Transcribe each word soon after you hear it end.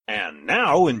And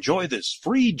now enjoy this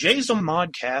free Jason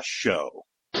Modcast show.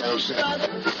 The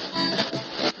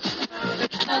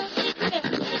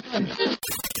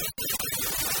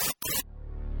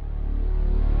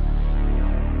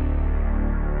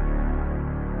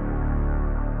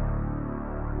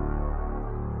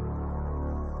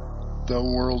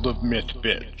World of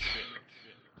Mythbits.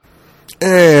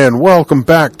 And welcome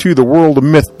back to the World of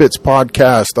Mythbits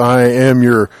podcast. I am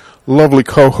your lovely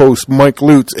co-host, Mike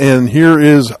Lutz, and here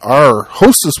is our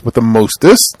hostess with the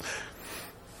mostest.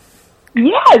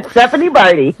 Yes, Stephanie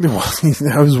Barty.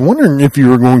 I was wondering if you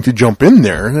were going to jump in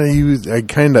there. I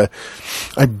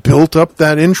built up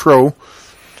that intro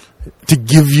to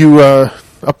give you a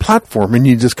platform, and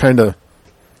you just kind of,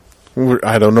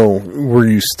 I don't know, were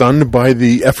you stunned by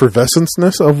the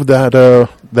effervescence of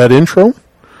that intro?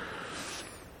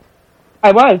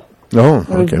 I was. Oh,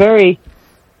 okay. It was very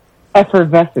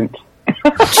effervescent.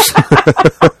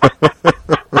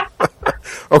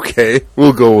 Okay,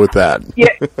 we'll go with that.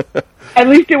 Yeah, at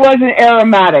least it wasn't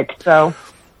aromatic, so.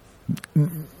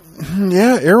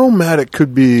 Yeah, aromatic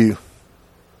could be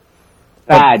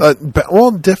bad.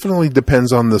 Well, it definitely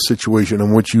depends on the situation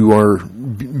in which you are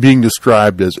being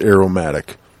described as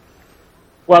aromatic.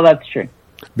 Well, that's true.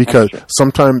 Because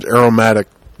sometimes aromatic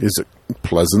is a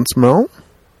pleasant smell.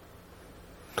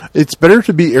 It's better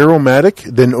to be aromatic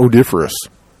than odoriferous.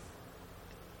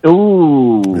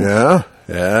 Ooh. Yeah.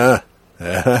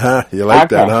 You like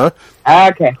that, huh?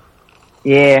 Okay.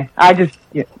 Yeah,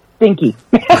 stinky.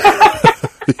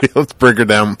 Let's break her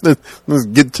down. Let's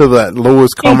get to that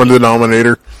lowest common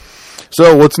denominator.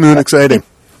 So, what's new and exciting?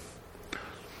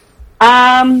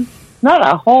 Not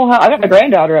a whole I got my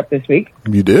granddaughter up this week.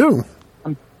 You do?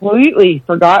 I completely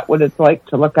forgot what it's like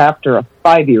to look after a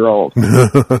 5-year-old.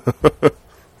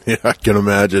 Yeah, I can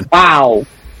imagine. Wow.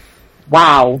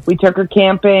 We took her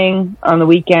camping on the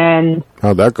weekend.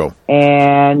 How'd that go?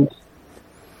 And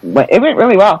it went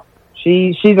really well.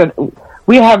 We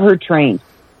have her trained.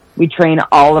 We train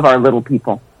all of our little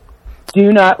people.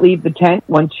 Do not leave the tent.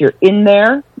 Once you're in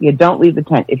there, you don't leave the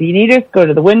tent. If you need us, go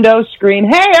to the window, scream,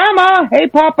 "Hey, Emma! Hey,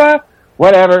 Papa!"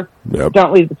 Whatever. Yep.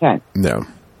 Don't leave the tent. No.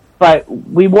 But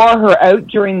we wore her out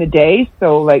during the day,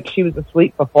 so she was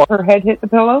asleep before her head hit the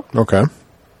pillow. Okay.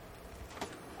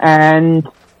 And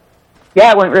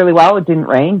yeah, it went really well. It didn't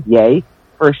rain. Yay.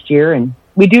 First year. And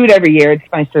we do it every year.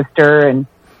 It's my sister and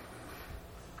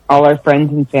all our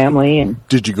friends and family. And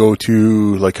did you go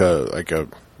to like a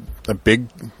big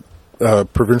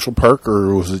provincial park,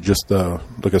 or was it just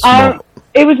like a small?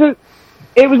 It was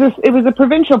a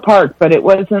provincial park, but it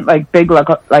wasn't like big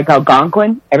like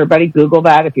Algonquin. Everybody Google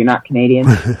that if you're not Canadian.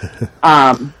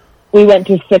 We went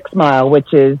to 6 Mile,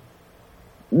 which is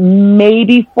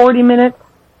maybe 40 minutes,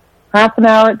 half an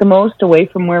hour at the most away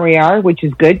from where we are, which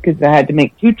is good because I had to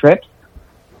make 2 trips.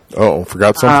 Oh,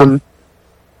 forgot something?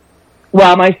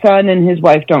 Well, my son and his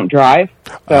wife don't drive,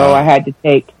 so I had to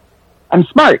I'm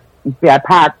smart. You see, I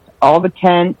packed all the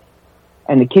tents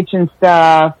and the kitchen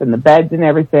stuff and the beds and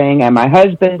everything, and my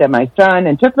husband and my son,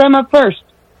 and took them up first.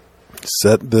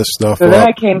 Set this stuff up. So then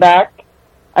I came back,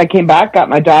 got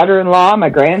my daughter-in-law, my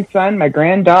grandson, my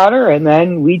granddaughter, and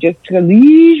then we just took a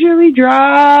leisurely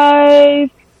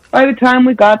drive. By the time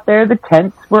we got there, the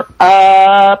tents were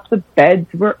up, the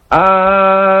beds were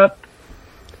up.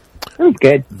 It was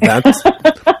good.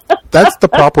 That's the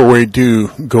proper way to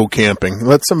go camping.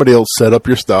 Let somebody else set up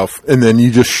your stuff, and then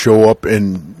you just show up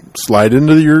and slide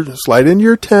into your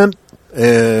tent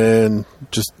and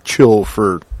just chill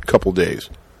for a couple days.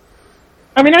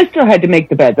 I mean, I still had to make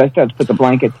the beds. I still had to put the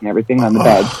blankets and everything on the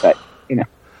beds, but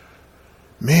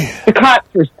man, the cots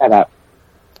were set up.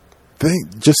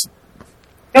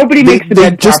 Nobody makes the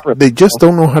bed properly. They just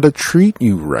don't know how to treat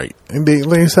you right. And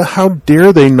like I said, how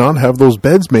dare they not have those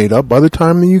beds made up by the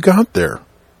time that you got there?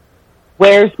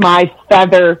 Where's my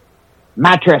feather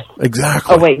mattress?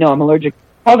 Exactly. Oh, wait, no, I'm allergic.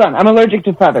 Hold on, I'm allergic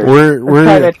to feathers.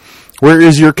 Where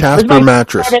is your Casper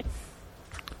mattress?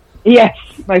 Yes,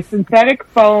 my synthetic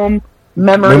foam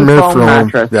memory foam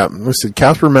mattress. Yeah, listen,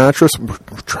 Casper mattress, we're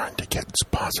trying to get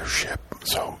sponsorship,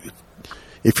 so...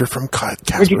 If you're from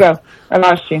Casper... Where'd you go? I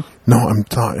lost you. No, I'm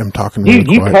talking really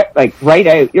quiet. You cut, right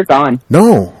out. You're gone.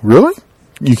 No, really?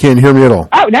 You can't hear me at all?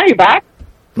 Oh, now you're back.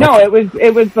 No, okay.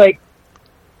 It was like...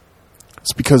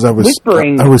 It's because I was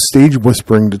whispering. I was stage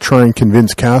whispering to try and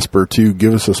convince Casper to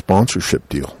give us a sponsorship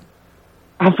deal.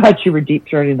 I thought you were deep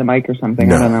throating the mic or something.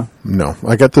 No, I don't know. No,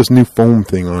 I got this new foam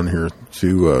thing on here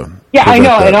to... yeah, I know,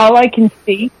 that. And all I can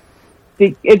see...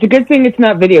 It's a good thing it's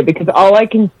not video, because all I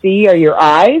can see are your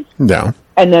eyes. No.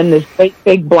 And then this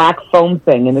big black foam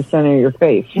thing in the center of your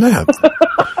face. Yeah.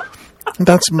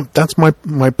 That's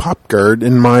my pop guard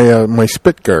and my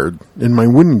spit guard and my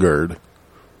wind guard.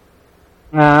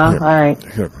 All right.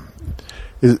 Yeah.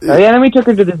 Then we took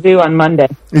her to the zoo on Monday.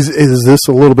 Is this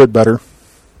a little bit better?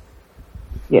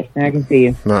 Yes, now I can see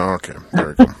you. No, okay.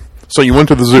 There we go. So you went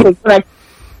to the zoo.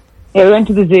 Yeah, we went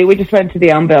to the zoo. We just went to the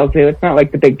Elmvale Zoo. It's not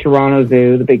like the big Toronto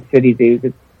Zoo, the big city zoos.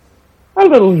 It's a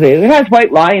little zoo. It has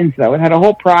white lions, though. It had a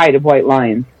whole pride of white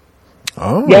lions.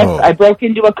 Oh. Yes, I broke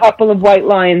into a couple of White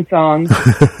Lion songs. I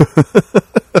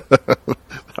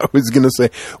was going to say,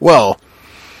 well...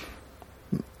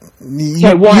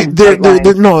 No,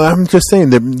 I'm just saying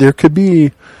there could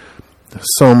be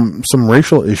some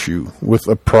racial issue with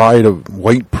a pride of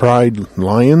white pride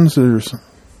lions. Is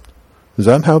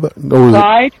that how that?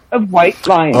 Pride of white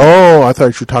lions. Oh, I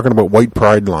thought you were talking about white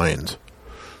pride lions.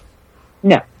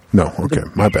 No. No. Okay,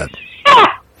 my bad.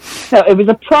 So it was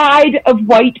a pride of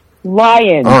white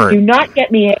lions. All right. Do not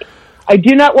get me. I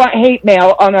do not want hate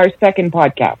mail on our second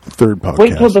podcast. Third podcast.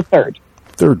 Wait till the third.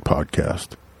 Third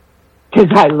podcast. Because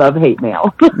I love hate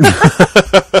mail.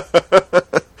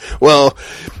 Well,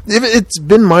 it's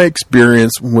been my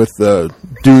experience with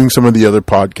doing some of the other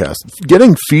podcasts.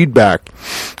 Getting feedback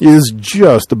is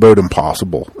just about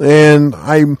impossible, and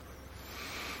I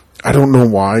don't know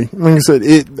why. Like I said,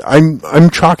 I'm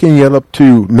chalking it up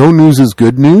to no news is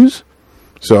good news.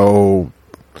 So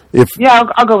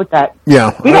I'll go with that.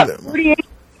 Yeah, we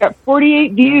got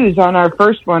 48 views on our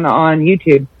first one on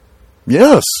YouTube.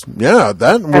 Yes, yeah,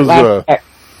 that was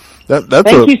that's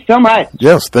thank you so much.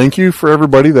 Yes, thank you for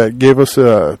everybody that gave us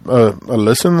a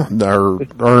listen.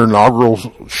 Our inaugural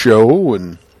show,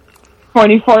 and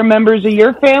 24 members of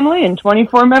your family and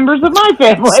 24 members of my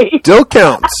family. Still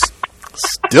counts.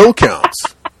 Still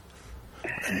counts.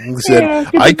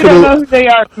 I could know who they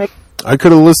are. I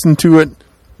could have listened to it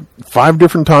 5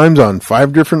 different times on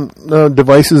 5 different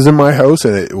devices in my house,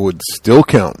 and it would still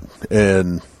count.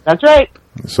 And that's right.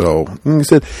 So, like I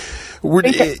said,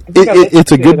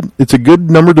 it's a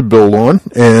good number to build on,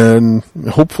 and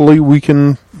hopefully we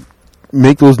can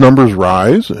make those numbers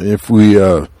rise if we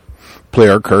play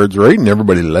our cards right and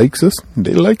everybody likes us.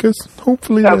 They like us.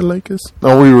 Hopefully they like us.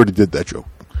 Oh, we already did that joke.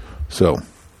 So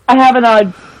I have an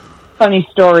odd, funny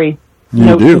story,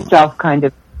 note to self kind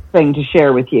of thing to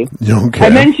share with you. Okay. I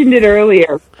mentioned it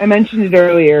earlier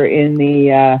in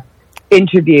the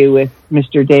interview with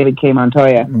Mr. David K.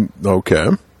 Montoya. Okay.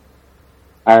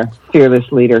 Our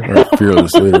fearless leader.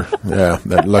 Yeah,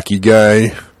 that lucky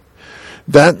guy.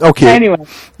 Anyway.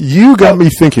 You got me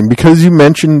thinking, because you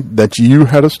mentioned that you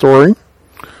had a story.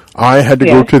 I had to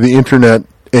go to the internet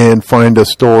and find a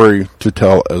story to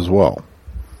tell as well.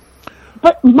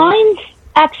 But mine's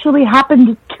actually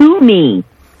happened to me.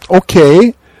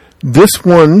 Okay. This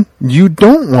one you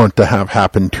don't want to have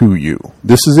happen to you.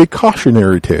 This is a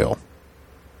cautionary tale.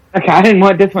 Okay, I didn't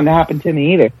want this one to happen to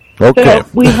me either. Okay. So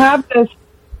we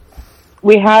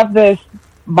have this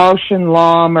Bausch and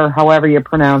Lomb, or however you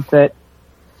pronounce it,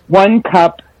 1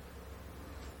 cup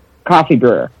coffee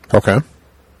brewer. Okay.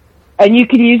 And you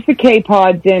can use the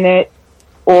K-Pods in it,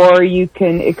 or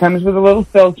it comes with a little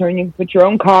filter, and you can put your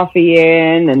own coffee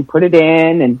in and put it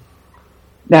in. And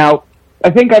now, I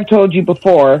think I've told you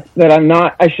before that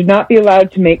I should not be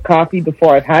allowed to make coffee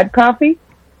before I've had coffee,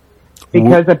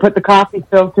 because I put the coffee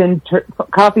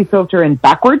filter in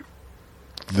backwards.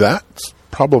 That's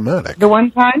problematic. The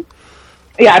one time?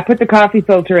 Yeah, I put the coffee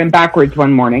filter in backwards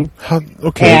one morning.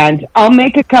 Okay. And I'll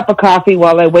make a cup of coffee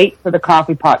while I wait for the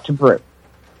coffee pot to brew.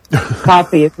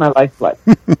 Coffee is my lifeblood.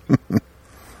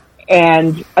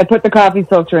 And I put the coffee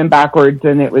filter in backwards,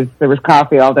 and there was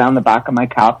coffee all down the back of my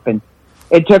cup, and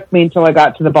it took me until I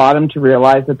got to the bottom to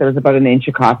realize that there was about 1 inch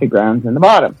of coffee grounds in the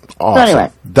bottom. Awesome. So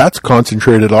anyway. That's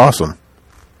concentrated awesome.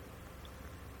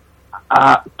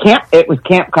 It was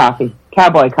camp coffee,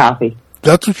 cowboy coffee.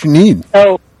 That's what you need.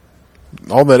 So,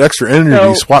 all that extra energy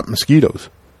to swat mosquitoes.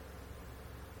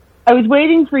 I was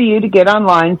waiting for you to get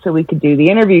online so we could do the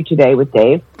interview today with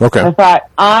Dave. Okay. I thought,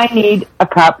 I need a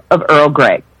cup of Earl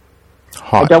Grey.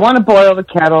 Hot. I don't want to boil the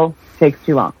kettle. It takes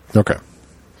too long. Okay.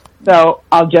 So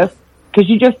because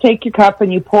you just take your cup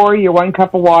and you pour your 1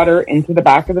 cup of water into the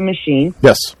back of the machine.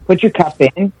 Yes. Put your cup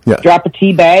in. Yeah. Drop a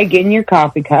tea bag in your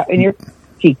coffee cup, in your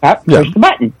teacup. Yeah. Push the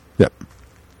button. Yep.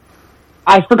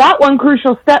 I forgot one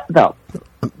crucial step, though.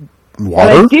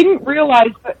 Water? And I didn't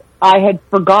realize that I had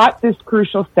forgot this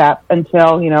crucial step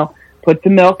until, put the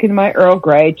milk in my Earl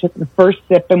Grey, took the first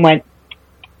sip and went,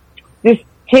 this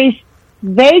tastes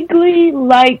vaguely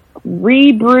like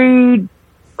rebrewed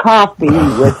coffee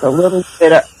with a little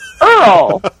bit of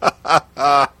Earl. So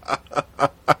I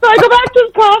go back to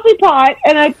the coffee pot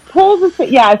and I pull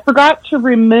I forgot to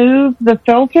remove the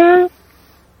filter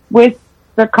with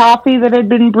the coffee that had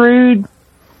been brewed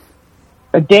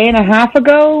a day and a half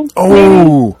ago.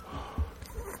 Oh.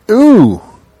 Ooh.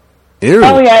 Ew.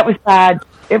 Oh, yeah, it was bad.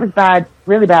 It was bad.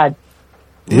 Really bad.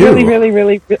 Ew. Really, really,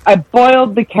 really. I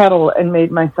boiled the kettle and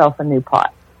made myself a new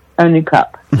pot, a new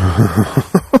cup.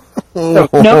 So,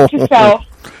 note to self,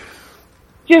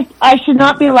 I should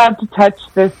not be allowed to touch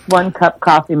this 1-cup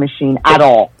coffee machine at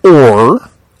all.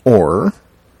 Or,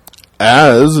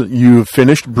 as you've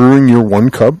finished brewing your 1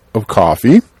 cup of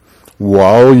coffee,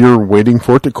 while you're waiting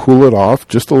for it to cool it off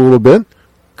just a little bit,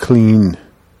 clean.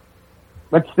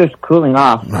 What's this cooling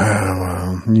off?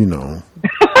 Well, you know.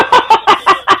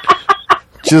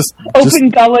 just Open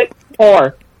gullet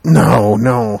pour.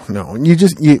 No.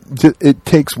 It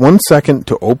takes 1 second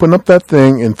to open up that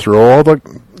thing and throw all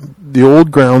the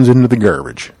old grounds into the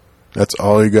garbage. That's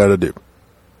all you got to do.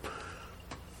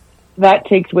 That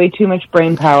takes way too much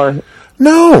brain power.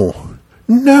 No,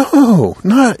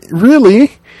 not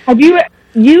really.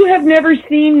 You have never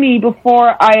seen me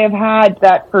before I have had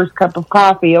that first cup of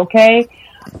coffee, okay?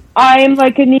 I am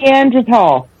like a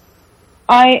Neanderthal.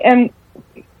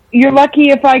 You're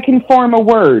lucky if I can form a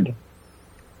word.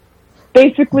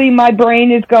 Basically, my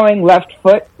brain is going left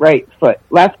foot, right foot,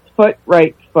 left foot,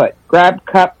 right foot. Grab,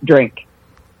 cup, drink.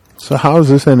 So how is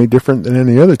this any different than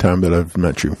any other time that I've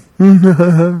met you?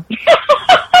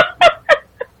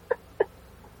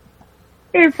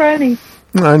 You're funny.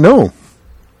 I know.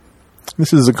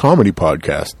 This is a comedy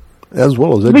podcast, as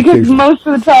well as education. Because most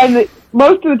of the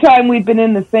time we've been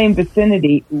in the same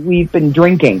vicinity, we've been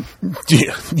drinking.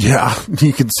 Yeah,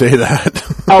 you could say that.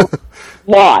 A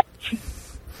lot.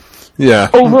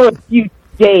 Yeah. Over a few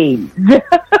days.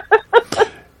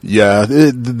 Yeah,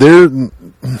 they're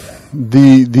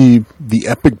the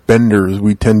epic benders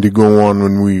we tend to go on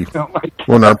when we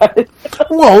well,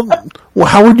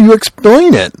 how would you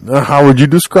explain it? How would you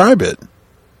describe it?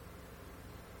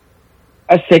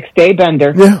 A 6-day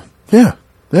bender. Yeah.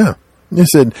 You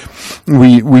said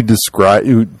we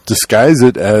disguise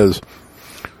it as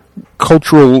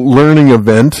cultural learning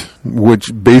event,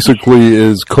 which basically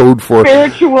is code for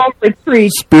spiritual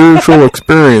retreat, spiritual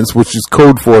experience, which is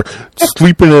code for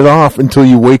sleeping it off until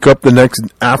you wake up the next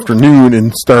afternoon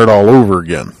and start all over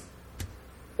again.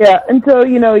 Yeah, until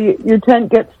your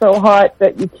tent gets so hot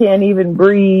that you can't even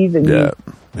breathe, and you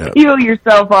peel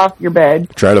yourself off your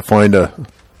bed. Try to find a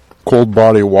cold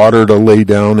body of water to lay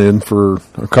down in for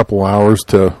a couple hours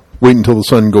to wait until the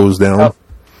sun goes down.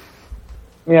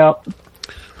 Yeah.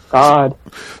 God.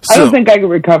 I don't think I could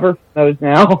recover from those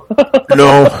now.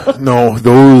 No.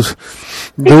 Those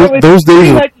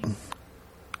days of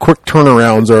quick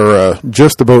turnarounds are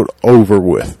just about over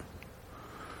with.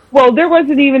 Well, there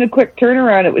wasn't even a quick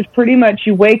turnaround. It was pretty much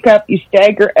you wake up, you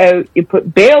stagger out, you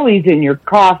put Bailey's in your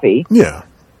coffee. Yeah.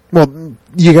 Well,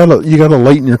 you gotta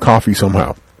lighten your coffee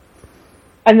somehow.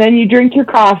 And then you drink your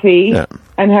coffee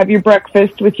and have your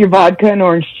breakfast with your vodka and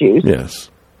orange juice. Yes.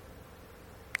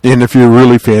 And if you're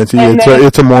really fancy,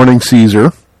 it's a morning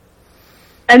Caesar.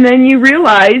 And then you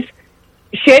realize,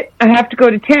 shit, I have to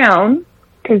go to town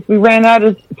because we ran out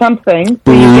of something.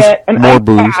 So you get an ice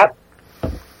cap.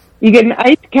 You get an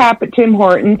ice cap at Tim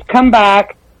Hortons, come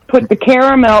back, put the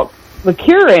caramel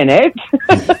liqueur in it.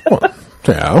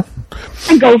 Yeah.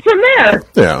 And go from there.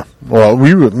 Yeah. Well,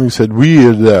 we said we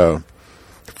had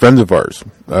friends of ours,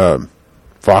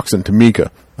 Fox and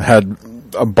Tamika, had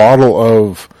a bottle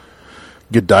of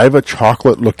Godiva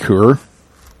chocolate liqueur.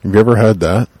 Have you ever had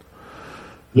that?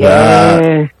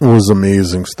 Yeah. That was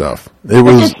amazing stuff. It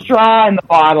was a straw in the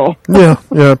bottle. yeah,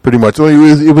 pretty much.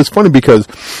 It was funny because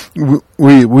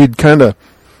we'd kind of.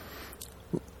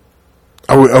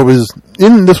 I was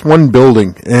in this one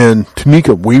building and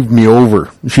Tamika waved me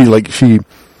over. She was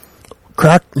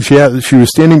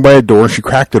standing by a door. She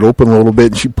cracked it open a little bit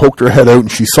and she poked her head out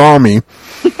and she saw me.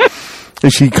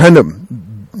 And she kind of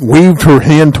waved her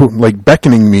hand to, like,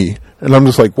 beckoning me. And I'm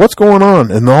just like, what's going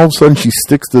on? And all of a sudden she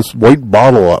sticks this white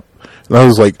bottle up. And I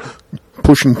was like,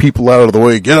 pushing people out of the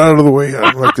way. Get out of the way.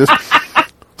 Like this.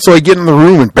 So I get in the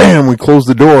room and bam, we close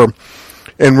the door.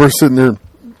 And we're sitting there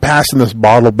passing this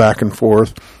bottle back and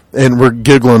forth. And we're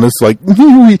giggling. It's like,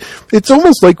 it's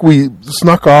almost like we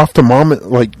snuck off to mom,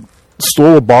 like,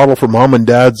 stole a bottle from mom and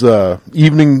dad's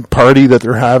evening party that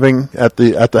they're having at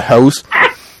the house.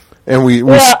 And we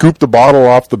scooped the bottle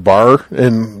off the bar,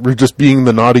 and we're just being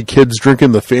the naughty kids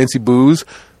drinking the fancy booze.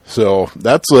 So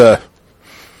that's what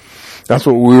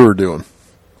we were doing.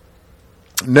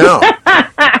 Now,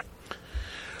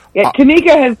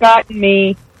 Tamika has gotten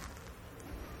me.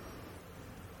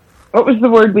 What was the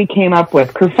word we came up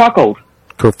with? Kerfuffled.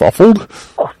 Kerfuffled?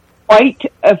 Quite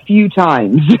a few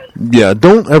times. Yeah,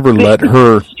 don't ever let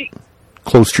her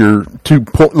close to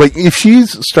like if she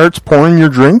starts pouring your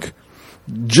drink,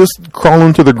 just crawl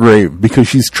into the grave because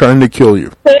she's trying to kill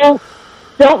you.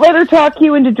 Don't let her talk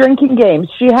you into drinking games.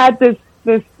 She had this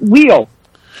wheel.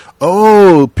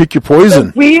 Oh, pick your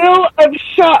poison. The wheel of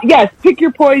shot. Yes, pick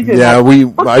your poison. Yeah,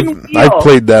 I've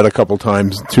played that a couple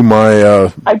times to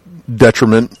my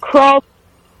detriment.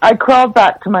 I crawled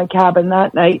back to my cabin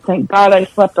that night. Thank God I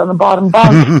slept on the bottom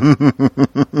bunk.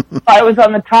 If I was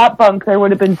on the top bunk, there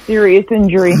would have been serious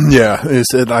injury. Yeah, it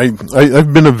said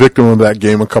I've been a victim of that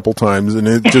game a couple times, and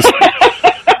it just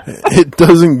it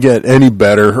doesn't get any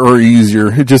better or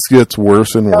easier. It just gets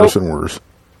worse and worse and worse.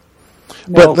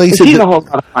 No, but like she's a whole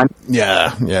lot of fun.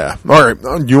 Yeah. All right,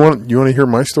 you want to hear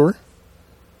my story?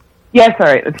 Yes, all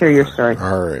right. Let's hear your story.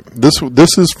 All right, this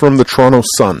is from the Toronto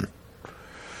Sun.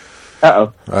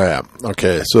 Uh-oh. Oh, yeah.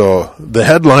 Okay, so the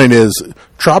headline is,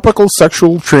 Tropical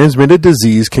Sexual Transmitted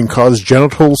Disease Can Cause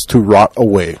Genitals to Rot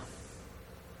Away.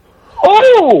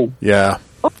 Oh! Yeah.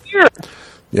 Oh, dear.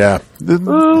 Yeah.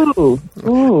 Ooh.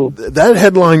 That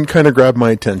headline kind of grabbed my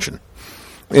attention.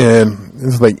 And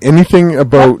it's like anything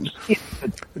about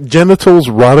genitals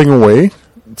rotting away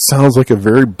sounds like a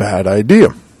very bad idea.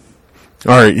 All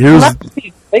right, here's...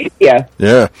 Yeah.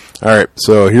 All right,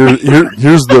 so here's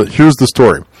the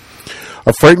story.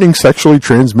 A frightening sexually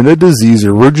transmitted disease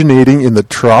originating in the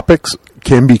tropics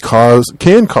can cause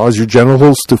your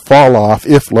genitals to fall off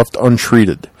if left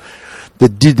untreated. The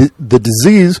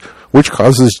disease, which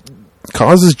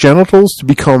causes genitals to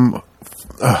become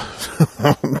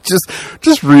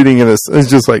just reading it is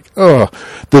just like,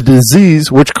 the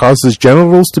disease which causes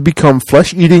genitals to become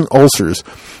flesh-eating ulcers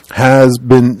has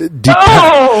been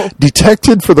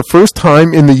detected for the first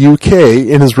time in the UK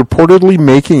and is reportedly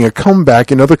making a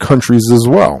comeback in other countries as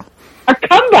well. A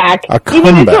comeback? A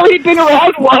comeback. Even though it's been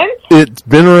around once? It's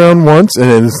been around once,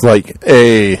 and it's like,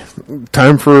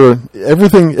 time for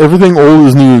everything old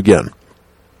is new again.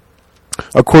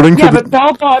 According to but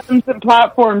bell bottoms and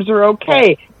platforms are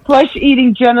okay.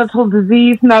 Flesh-eating genital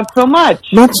disease, not so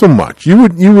much. Not so much. You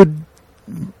would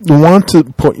want to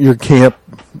put your camp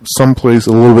someplace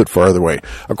a little bit farther away.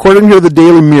 According to the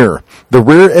Daily Mirror, the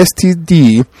rare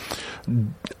STD,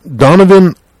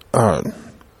 Donovan...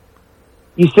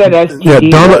 you said STD. Yeah,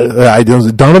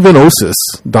 Donovanosis.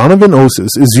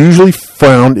 Donovanosis is usually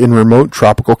found in remote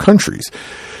tropical countries.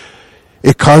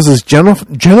 It causes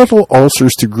genital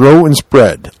ulcers to grow and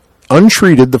spread.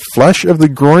 Untreated, the flesh of the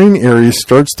groin area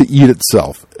starts to eat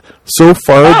itself. So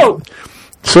far,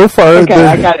 okay,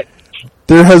 I got it.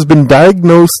 It has been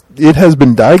diagnosed in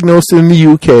the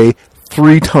UK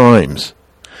 3 times.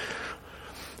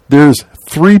 There's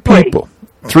 3 people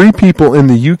in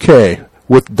the UK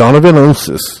with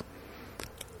Donovanosis,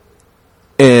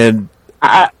 and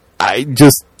I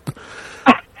just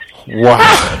wow.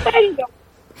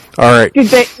 All right.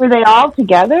 Were they all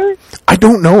together? I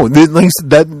don't know.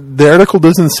 The article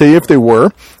doesn't say if they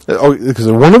were. Because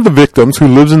one of the victims, who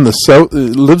lives in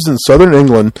southern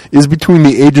England, is between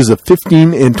the ages of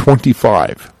 15 and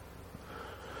 25.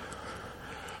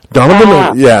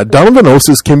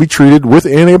 Donovanosis can be treated with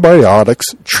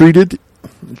antibiotics.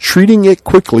 Treating it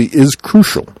quickly is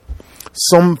crucial.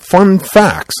 Some fun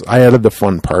facts. I added the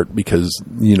fun part because,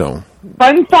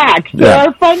 Fun facts. There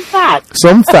are fun facts.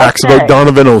 Some facts about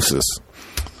Donovanosis.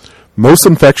 Most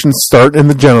infections start in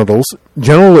the genital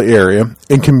area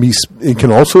and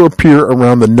can also appear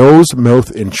around the nose,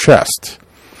 mouth, and chest.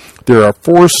 There are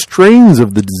 4 strains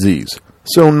of the disease,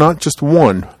 so not just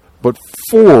one, but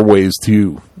 4 ways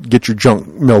to get your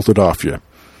junk melted off you.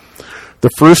 The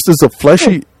first is a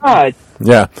fleshy...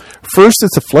 First,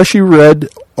 it's a fleshy red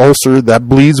ulcer that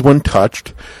bleeds when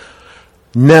touched.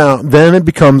 Then it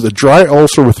becomes a dry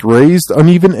ulcer with raised,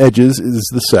 uneven edges is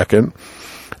the second.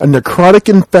 A necrotic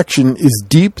infection is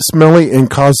deep, smelly, and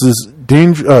causes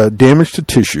damage to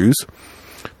tissues.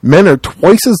 Men are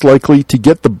twice as likely to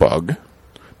get the bug,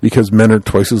 because men are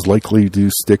twice as likely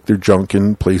to stick their junk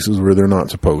in places where they're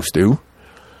not supposed to.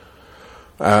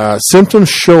 Symptoms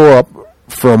show up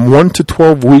from 1 to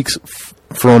 12 weeks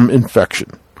from infection.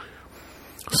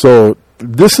 So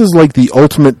this is like the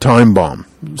ultimate time bomb.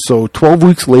 So 12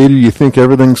 weeks later, you think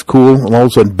everything's cool, and all of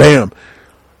a sudden, bam,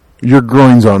 your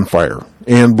groin's on fire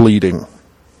and bleeding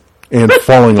and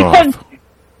falling off.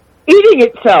 Eating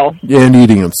itself. And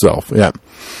eating itself, yeah.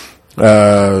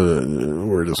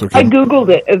 Where it is, okay. I Googled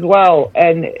it as well,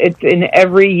 and it's in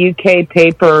every UK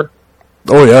paper.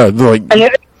 Oh, yeah.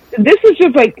 This was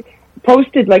just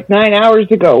posted 9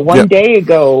 hours ago, one day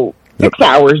ago. 6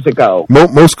 hours ago.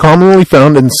 Most commonly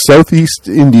found in Southeast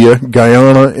India,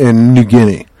 Guyana, and New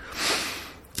Guinea.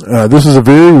 This is a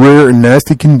very rare and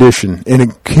nasty condition, and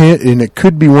it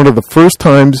could be one of the first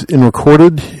times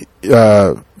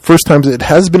it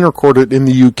has been recorded in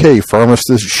the UK,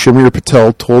 pharmacist Shamir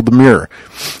Patel told the Mirror.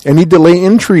 Any delay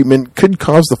in treatment could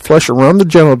cause the flesh around the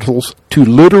genitals to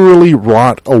literally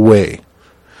rot away.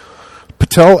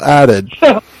 Patel added,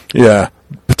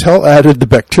 the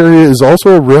bacteria is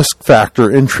also a risk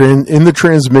factor in the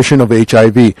transmission of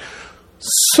HIV.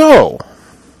 So,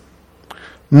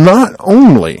 not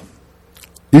only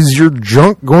is your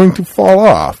junk going to fall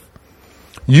off,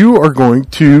 you are going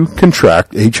to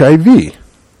contract HIV.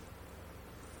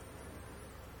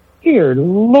 Dear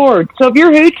Lord. So if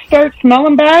your hooch starts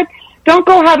smelling bad, don't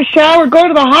go have a shower, go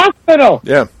to the hospital.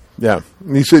 Yeah.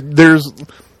 He said there's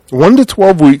 1 to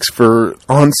 12 weeks for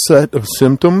onset of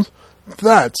symptoms.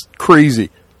 That's crazy.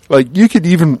 Like, you could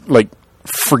even, like,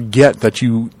 forget that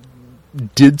you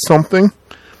did something,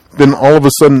 then all of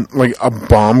a sudden, like, a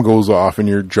bomb goes off in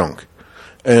your junk.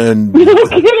 And no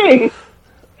kidding.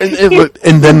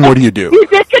 And then what do you do? Your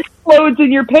dick explodes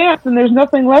in your pants and there's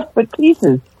nothing left but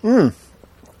pieces.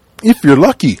 If you're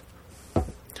lucky.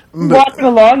 Walking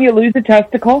along, you lose a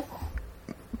testicle.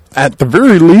 At the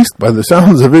very least, by the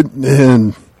sounds of it,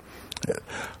 and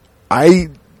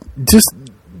this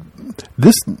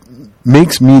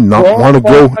makes me not want to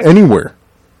go anywhere.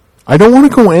 I don't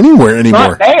want to go anywhere anymore.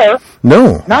 Not there.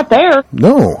 No. Not there.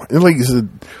 No. Like,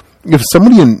 if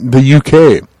somebody in the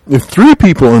UK, if 3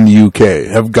 people in the UK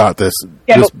have got this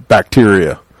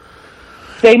bacteria,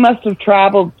 they must have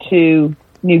traveled to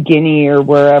New Guinea or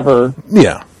wherever.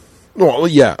 Yeah. Well,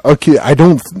 yeah. Okay.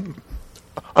 I'm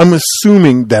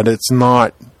assuming that it's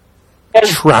not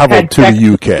traveled to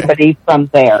the UK. Somebody from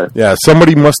there. Yeah.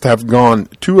 Somebody must have gone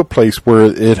to a place where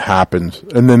it happens,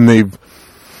 and then they've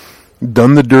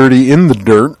done the dirty in the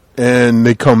dirt, and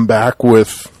they come back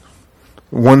with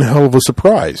one hell of a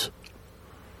surprise.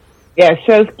 Yeah.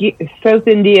 South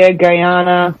India,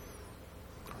 Guyana,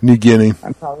 New Guinea.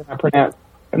 I'm probably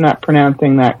not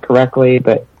pronouncing that correctly,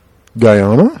 but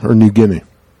Guyana or New Guinea?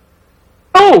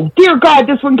 Oh, dear God,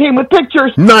 this one came with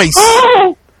pictures. Nice.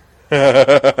 Oh!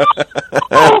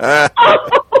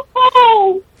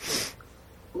 Oh,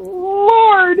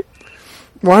 Lord.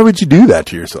 Why would you do that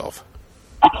to yourself?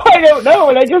 I don't know,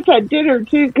 and I just had dinner,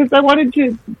 too, because I wanted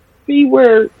to see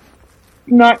where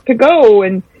not to go,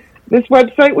 and this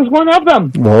website was one of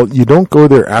them. Well, you don't go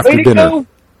there after dinner. Go.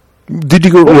 Did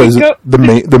you go? Was it the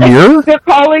Mirror?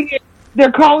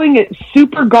 They're calling it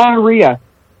super gonorrhea.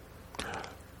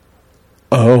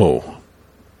 Oh,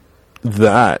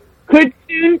 that could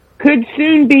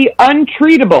soon be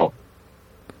untreatable.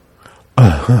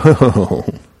 Oh,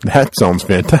 that sounds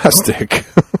fantastic.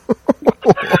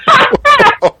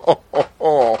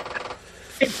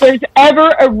 If there's ever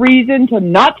a reason to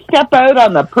not step out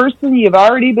on the person you've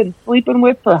already been sleeping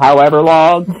with for however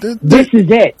long, this is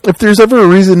it. If there's ever a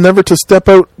reason never to step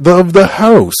out of the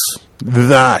house,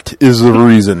 that is the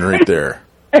reason right there.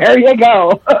 There you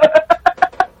go.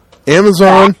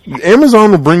 Amazon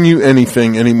will bring you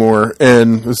anything anymore,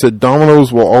 and I said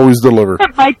Domino's will always deliver.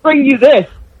 It might bring you this.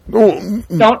 Oh,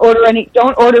 don't order any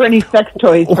sex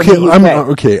toys from the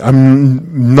UK.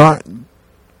 I'm not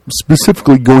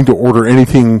specifically going to order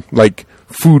anything like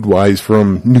food-wise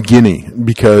from New Guinea,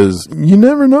 because you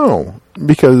never know.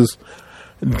 Because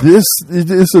this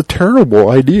is a terrible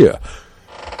idea.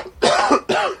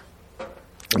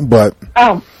 But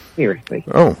seriously.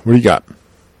 Oh, what do you got?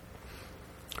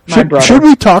 Should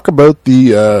we talk about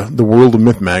the World of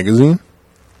Myth magazine?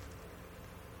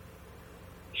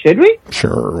 Should we?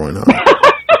 Sure, why not?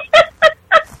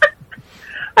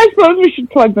 I suppose we should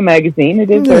plug the magazine. It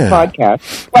is their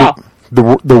podcast. Well, the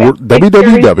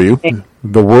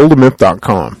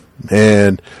www.theworldofmyth.com.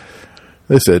 And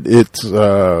they said it's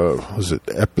was it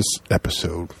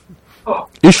episode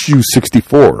issue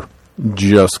 64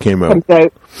 just came out. Comes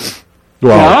out.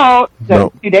 Wow.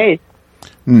 No, 2 days.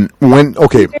 2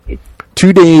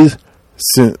 days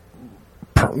since,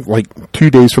 like 2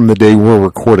 days from the day we're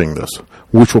recording this,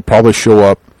 which will probably show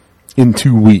up in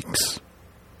 2 weeks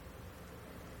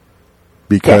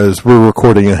because we're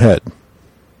recording ahead.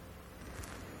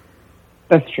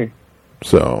 That's true.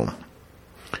 So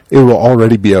it will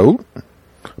already be out.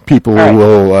 People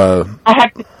will. I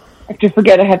have to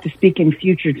forget. I have to speak in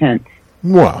future tense.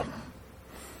 Well,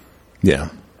 yeah.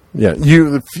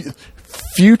 You,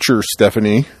 future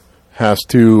Stephanie, has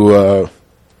to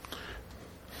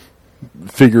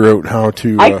figure out how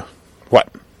to. What?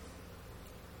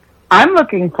 I'm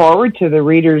looking forward to the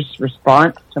reader's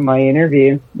response to my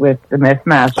interview with the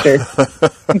Mythmaster.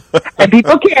 And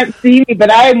people can't see me, but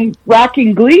I'm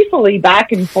rocking gleefully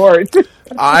back and forth.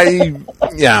 I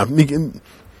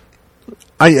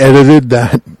I edited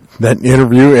that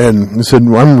interview and said,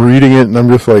 I'm reading it and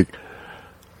I'm just like,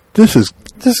 this is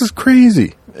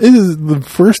crazy. It is the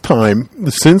first time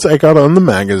since I got on the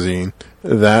magazine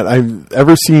that I've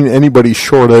ever seen anybody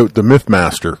short out the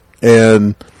Mythmaster.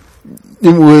 And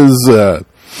it was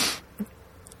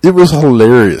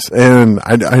hilarious. And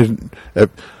up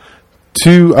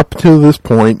to this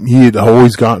point, he had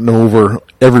always gotten over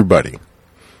everybody.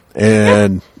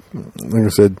 And like I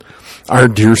said, our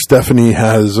dear Stephanie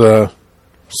has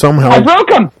somehow... I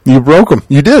broke him. You broke him.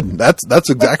 You did. That's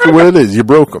exactly what it is. You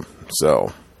broke him.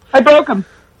 So I broke him.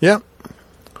 Yeah.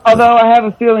 Although I have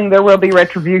a feeling there will be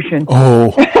retribution.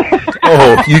 Oh,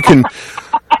 you can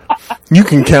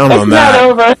count on that. It's not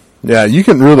over. Yeah, you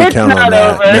can really count on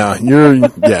that. Over.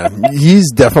 Yeah, he's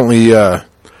definitely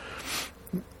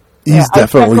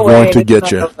going to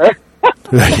get you.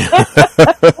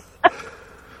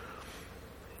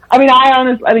 I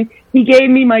mean, he gave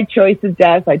me my choice of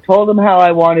death. I told him how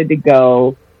I wanted to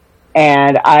go,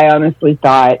 and I honestly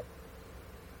thought,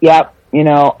 yep,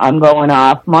 I'm going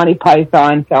off Monty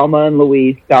Python, Thelma and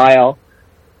Louise style,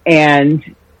 and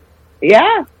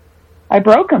yeah, I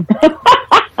broke him.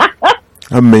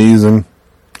 Amazing.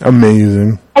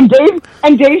 And Dave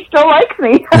still likes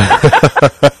me.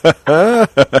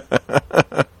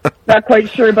 Not quite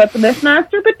sure about the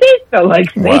Mythmaster, but Dave still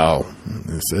likes me. Wow.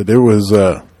 I said it was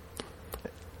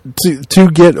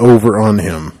to get over on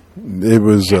him. It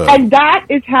was and that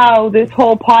is how this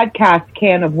whole podcast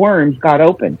can of worms got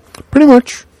open. Pretty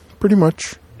much.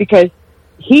 Because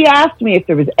he asked me if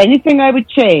there was anything I would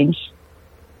change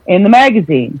in the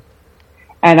magazine.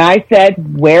 And I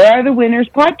said, where are the Winners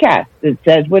podcasts? It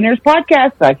says Winners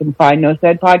podcasts. I can find no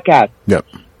said podcast. Yep.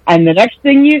 And the next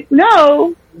thing you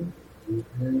know,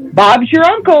 Bob's your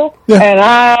uncle,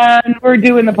 and we're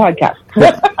doing the podcast.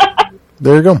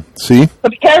 There you go. See? So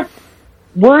be careful.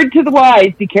 Word to the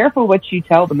wise, be careful what you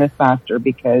tell the Mythmaster,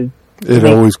 because it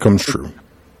always comes true.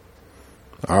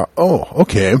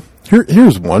 Okay.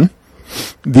 Here's one.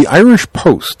 The Irish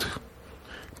Post.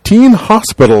 Teen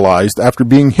hospitalized after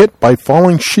being hit by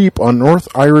falling sheep on North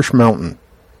Irish Mountain.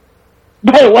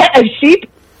 By what? A sheep?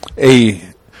 A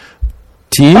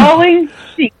teen falling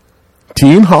sheep.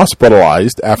 Teen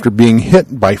hospitalized after being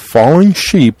hit by falling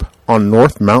sheep on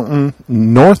North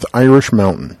Irish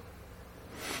Mountain.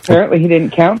 Apparently, he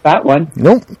didn't count that one.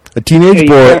 Nope. A teenage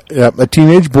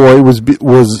boy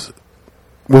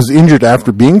was injured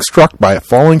after being struck by a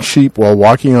falling sheep while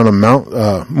walking on a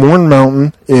Mourne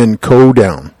Mountain in Coe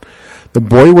Down. The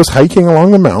boy was hiking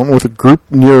along the mountain with a group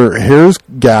near Hare's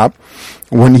Gap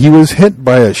when he was hit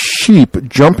by a sheep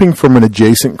jumping from an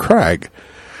adjacent crag.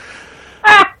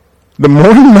 The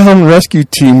Mourne Mountain rescue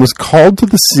team was called to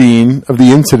the scene of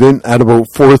the incident at about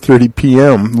 4:30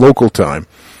 p.m. local time.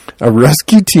 A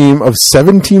rescue team of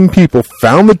 17 people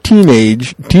found the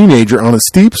teenager on a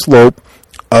steep slope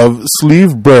of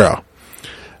Slieve Bera.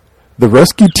 The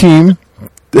rescue team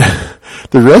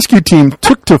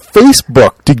took to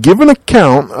Facebook to give an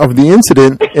account of the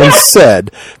incident and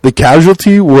said the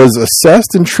casualty was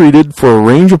assessed and treated for a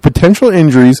range of potential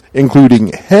injuries,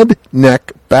 including head,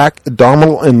 neck, back,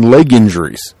 abdominal, and leg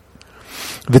injuries.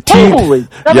 The teen,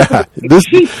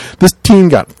 this teen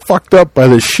got fucked up by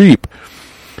the sheep.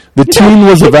 The teen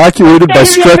was evacuated by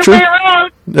stretcher.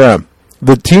 Yeah.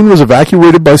 The teen was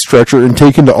evacuated by stretcher and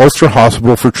taken to Ulster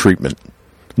Hospital for treatment.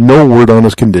 No word on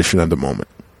his condition at the moment,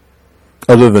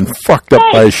 other than fucked up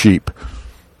by a sheep.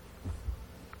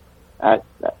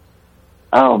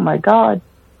 Oh my God!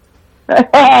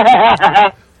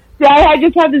 I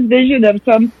just have this vision of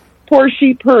some poor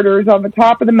sheep herders on the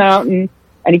top of the mountain,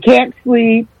 and he can't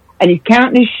sleep, and he's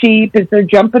counting his sheep as they're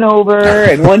jumping over,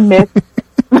 and one missed.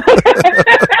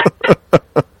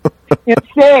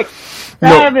 6,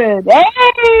 7, 8.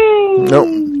 No.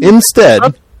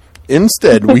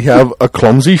 Instead, we have a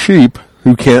clumsy sheep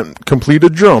who can't complete a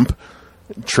jump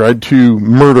tried to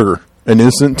murder an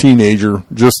innocent teenager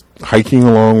just hiking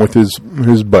along with his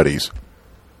buddies.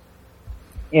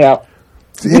 Yeah.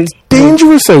 It's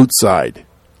dangerous outside.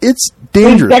 It's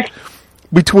dangerous.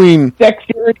 Between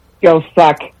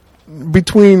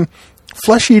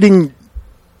flesh-eating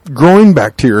growing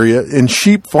bacteria and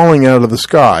sheep falling out of the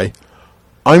sky,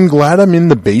 I'm glad I'm in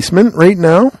the basement right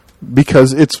now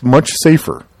because it's much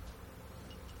safer.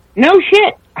 No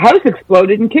shit. House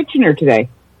exploded in Kitchener today.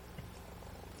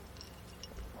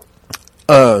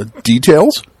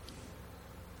 Details?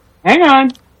 Hang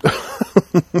on.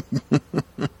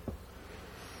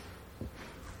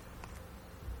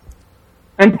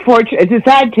 Unfortunately, it's a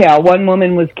sad tale. One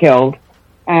woman was killed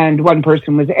and one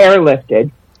person was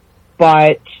airlifted.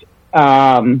 But,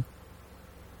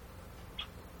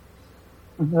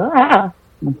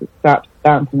 once it stops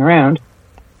bouncing around.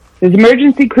 His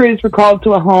emergency crews were called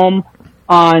to a home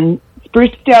on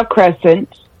Sprucedale Crescent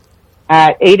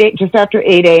at just after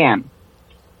 8 a.m.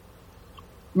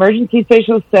 Emergency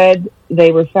officials said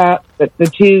they were found that the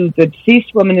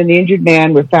deceased woman and the injured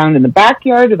man were found in the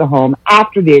backyard of the home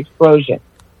after the explosion.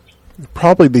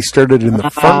 Probably they started in the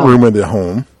front room of the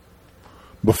home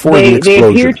before the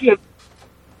explosion.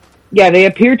 They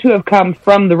appear to have come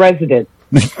from the residence,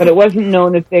 but it wasn't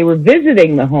known if they were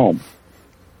visiting the home.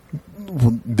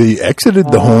 They exited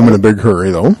the home in a big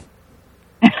hurry, though.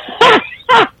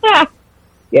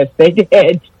 Yes, they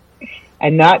did,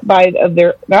 and not by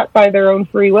their own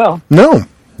free will. No.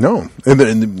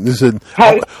 And they said,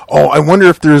 I wonder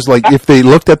if there's if they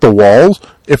looked at the walls,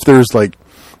 if there's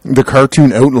the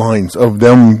cartoon outlines of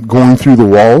them going through the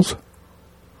walls.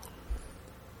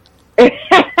 The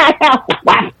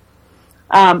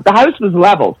house was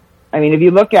leveled. I mean, if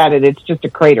you look at it, it's just a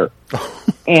crater.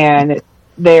 And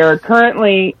there are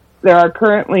currently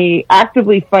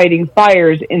actively fighting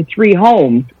fires in 3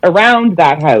 homes around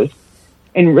that house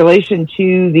in relation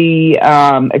to the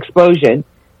explosion.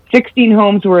 16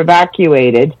 homes were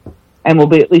evacuated and will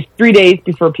be at least 3 days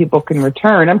before people can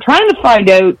return. I'm trying to find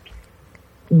out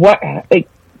it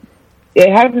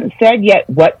hasn't said yet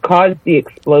what caused the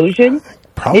explosion.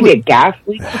 Probably maybe a gas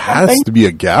leak. It has to be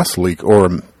a gas leak, or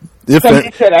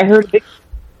somebody said I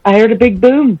heard a big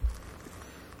boom.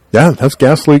 Yeah, that's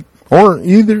gas leak, or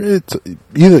either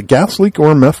gas leak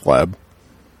or a meth lab.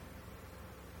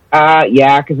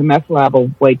 Because a meth lab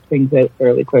will wipe things out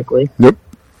fairly quickly. Yep.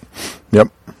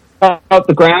 About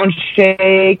the ground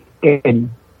shake and.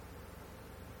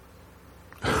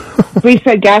 Police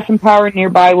said gas and power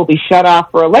nearby will be shut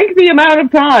off for a lengthy amount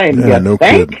of time. Yeah, no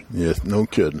kidding. Yes, no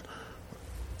kidding.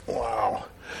 Wow.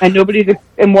 And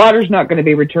water's not going to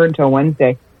be returned till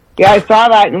Wednesday. Yeah, I saw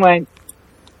that and went,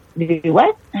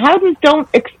 what? Houses don't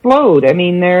explode. I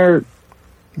mean,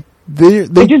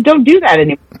 they just don't do that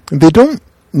anymore. They don't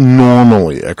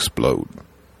normally explode.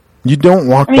 You don't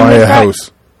walk by a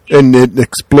house and it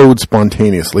explodes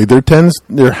spontaneously. There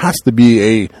has to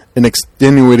be an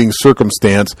extenuating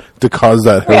circumstance to cause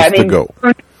that house to go.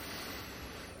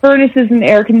 Furnaces and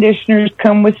air conditioners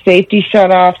come with safety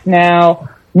shutoffs now.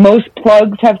 Most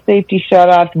plugs have safety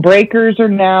shutoffs. Breakers are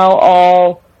now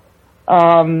all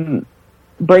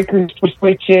breakers for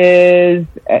switches,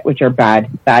 which are bad,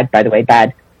 by the way,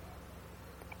 bad.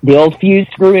 The old fuse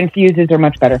screw-in fuses are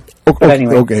much better. But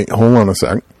anyway. Okay, hold on a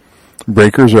sec.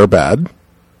 Breakers are bad.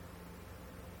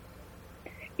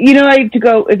 You know, I have to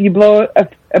go, if you blow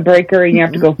a breaker and you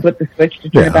have to go flip the switch to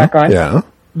turn it back on. Yeah.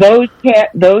 Those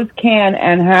can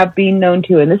and have been known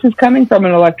to, and this is coming from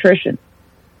an electrician,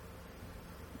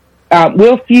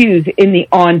 will fuse in the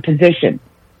on position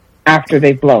after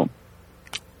they've blown.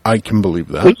 I can believe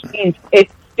that. Which means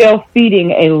it's still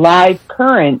feeding a live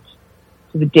current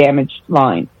to the damaged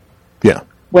line. Yeah.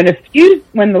 When the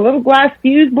little glass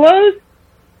fuse blows,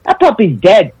 that puppy's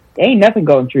dead. There ain't nothing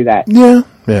going through that. Yeah.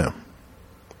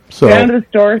 So go down to the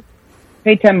store,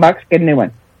 pay $10, get a new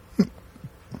one.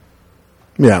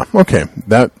 Yeah, okay.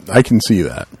 That I can see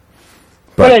that.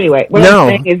 But anyway, what I'm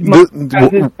saying is most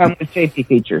houses come with safety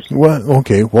features. Well,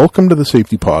 okay. Welcome to the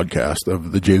safety podcast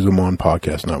of the Jason Mon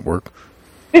Podcast Network.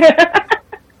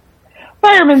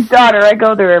 Fireman's daughter. I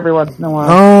go there every once in a while.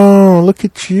 Oh, look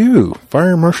at you.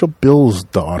 Fire Marshal Bill's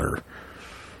daughter.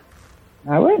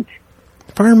 I would.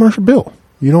 Fire Marshal Bill.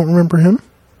 You don't remember him?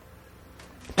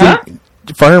 Huh?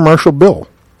 Fire Marshal Bill.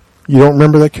 You don't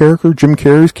remember that character? Jim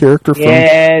Carrey's character from...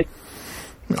 Yes.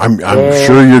 I'm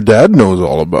sure your dad knows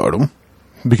all about him.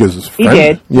 Because his friend... He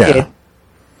did. Yeah. He did.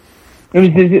 It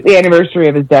was the anniversary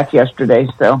of his death yesterday,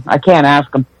 so I can't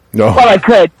ask him. No. Well, I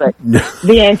could, but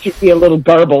the answer would be a little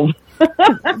garbled.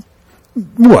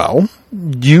 Well,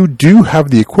 you do have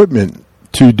the equipment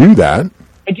to do that.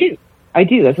 I do.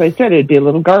 That's why I said it'd be a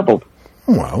little garbled.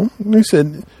 Well, they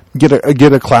said get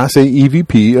a Class A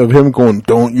EVP of him going,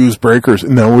 don't use breakers,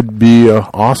 and that would be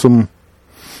awesome.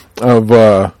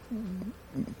 I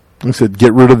said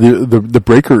get rid of the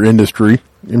breaker industry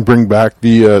and bring back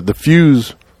the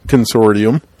fuse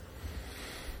consortium.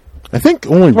 I think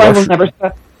only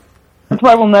that's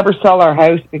why we'll never sell our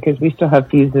house, because we still have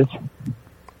fuses.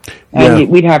 And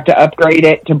we'd have to upgrade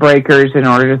it to breakers in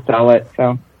order to sell it.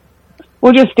 So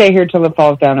we'll just stay here till it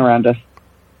falls down around us.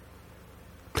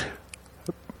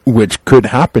 Which could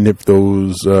happen if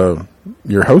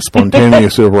your house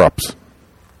spontaneously erupts.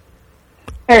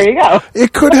 There you go.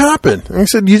 It could happen. I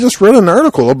said you just read an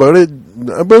article about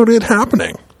it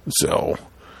happening. So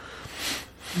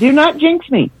do not jinx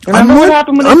me. Remember what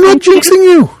happened when I'm not jinxing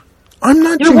you. I'm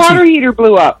not. Your water heater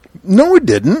blew up. No, it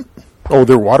didn't. Oh,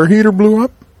 their water heater blew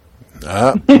up?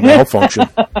 Malfunction.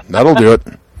 That'll do it.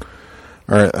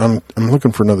 All right, I'm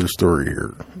looking for another story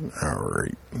here. All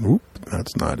right. Oop,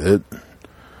 that's not it.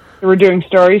 We're doing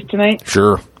stories tonight?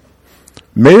 Sure.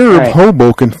 Mayor of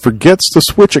Hoboken forgets to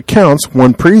switch accounts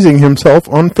when praising himself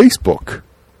on Facebook.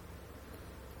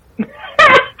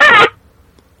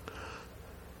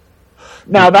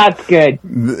 Now that's good.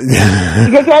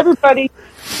 because everybody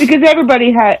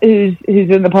who's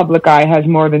in the public eye has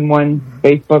more than one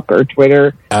Facebook or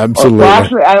Twitter. Absolutely. Well,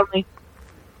 actually,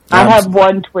 I have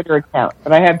one Twitter account,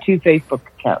 but I have 2 Facebook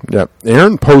accounts. Yep.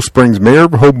 Aaron Post brings Mayor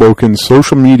of Hoboken's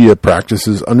social media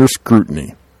practices under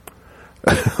scrutiny.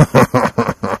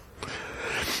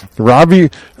 Ravi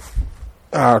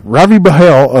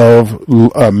Bahal,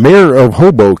 Mayor of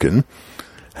Hoboken,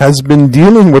 has been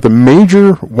dealing with a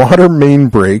major water main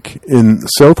break in the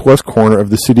southwest corner of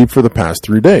the city for the past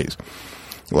 3 days.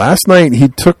 Last night, he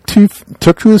took to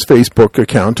his Facebook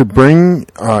account to bring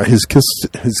his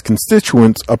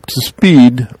constituents up to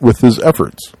speed with his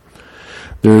efforts.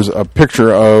 There's a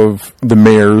picture of the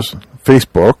mayor's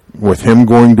Facebook with him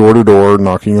going door to door,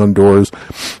 knocking on doors.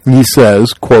 He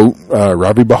says, quote,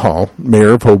 Ravi Bahal,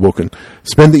 Mayor of Hoboken,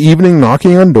 spent the evening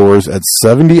knocking on doors at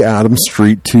 70 Adams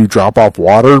Street to drop off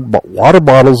water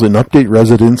bottles and update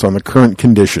residents on the current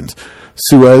conditions.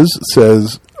 Suez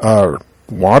says,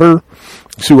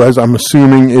 Suez, I'm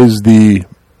assuming, is the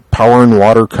power and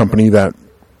water company that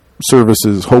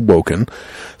services Hoboken,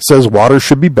 says water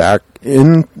should be back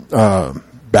on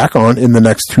in the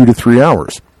next 2 to 3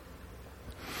 hours.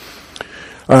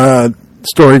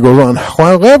 Story goes on.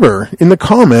 However, in the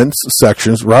comments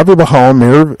sections, Ravi Bahal,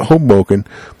 Mayor of Hoboken,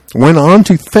 went on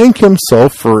to thank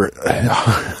himself for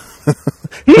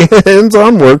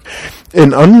hands-on work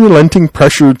and unrelenting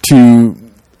pressure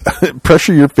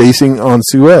you're facing on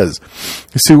Suez.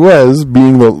 Suez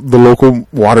being the local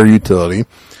water utility,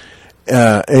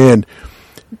 and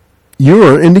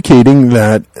you're indicating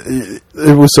that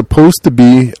it was supposed to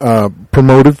be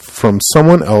promoted from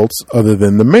someone else other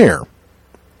than the mayor.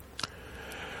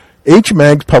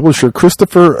 H-Mag's publisher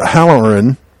Christopher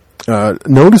Halloran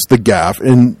noticed the gaffe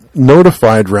and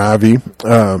notified Ravi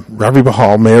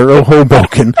Bahal, Mayor of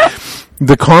Hoboken.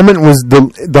 The comment was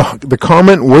the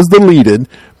comment was deleted,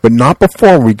 but not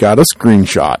before we got a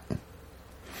screenshot.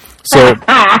 So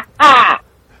that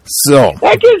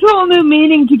gives whole new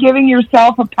meaning to giving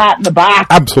yourself a pat in the back.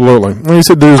 Absolutely. Like I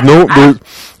said,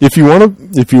 if you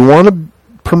want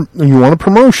a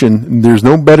promotion, there's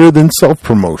no better than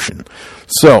self-promotion.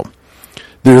 So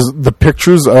there's the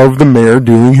pictures of the mayor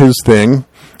doing his thing,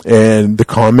 and the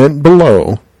comment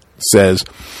below says,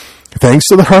 thanks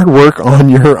to the hard work on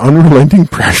your unrelenting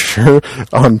pressure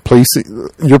on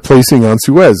placing on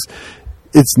Suez,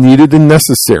 it's needed and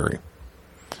necessary.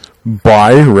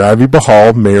 By Ravi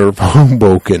Bahal, Mayor of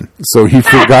Hoboken. So he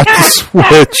forgot to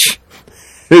switch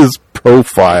his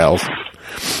profiles.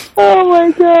 Oh my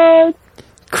God.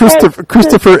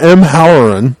 Christopher M.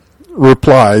 Halloran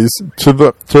replies to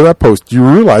that post, you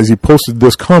realize you posted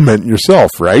this comment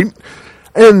yourself, right?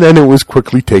 And then it was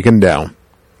quickly taken down.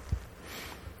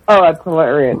 Oh, that's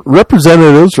hilarious.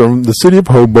 Representatives from the city of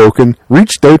Hoboken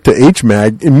reached out to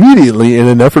H-Mag immediately in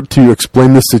an effort to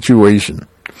explain the situation.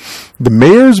 The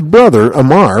mayor's brother,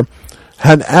 Amar,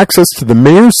 had access to the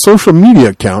mayor's social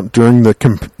media account during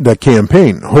the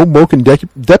campaign. Hoboken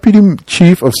Deputy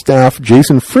Chief of Staff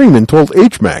Jason Freeman told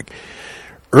H-Mag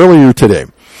earlier today,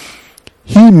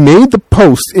 he made the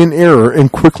post in error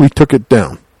and quickly took it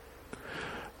down.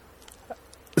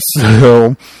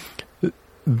 So,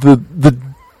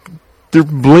 they're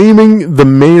blaming the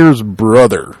mayor's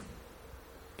brother.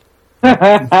 He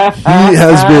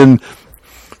has been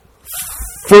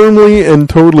firmly and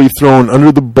totally thrown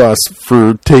under the bus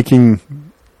for taking...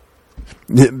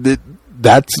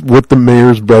 That's what the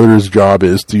mayor's brother's job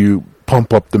is, to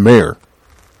pump up the mayor.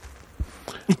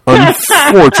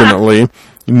 Unfortunately,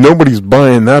 nobody's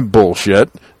buying that bullshit,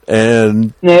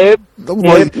 and that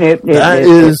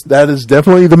is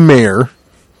definitely the mayor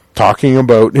talking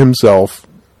about himself,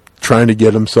 trying to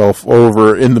get himself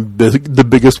over in the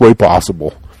biggest way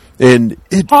possible. And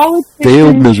it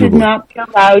failed miserably. Should not be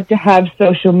allowed to have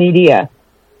social media.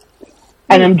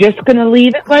 And I'm just going to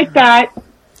leave it like that.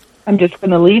 I'm just going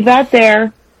to leave that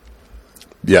there.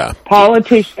 Yeah.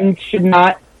 Politicians should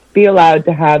not be allowed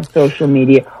to have social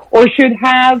media, or should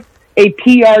have a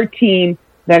PR team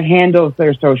that handles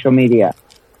their social media.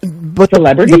 But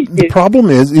celebrities. The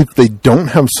problem is, if they don't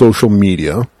have social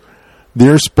media,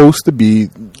 they're supposed to be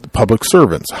public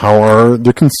servants. How are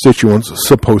their constituents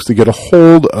supposed to get a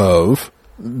hold of,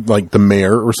 like, the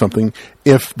mayor or something,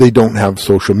 if they don't have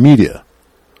social media?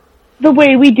 the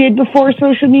way we did before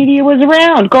social media was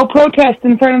around. Go protest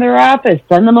in front of their office.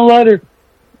 Send them a letter.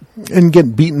 And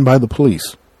get beaten by the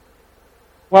police.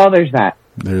 Well, there's that.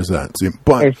 There's that. See,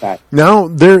 but There's that. now,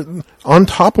 on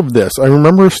top of this, I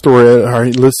remember a story I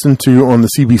listened to on the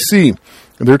CBC.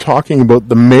 They're talking about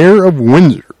the mayor of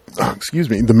Windsor.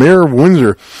 The mayor of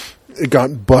Windsor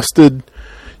got busted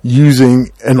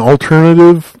using an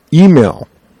alternative email.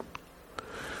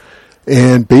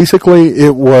 And basically,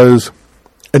 it was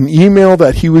an email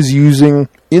that he was using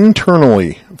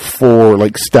internally for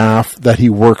like staff that he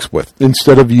works with,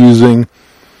 instead of using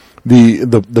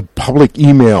the public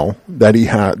email that he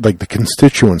had, like the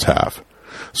constituents have.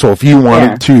 So if he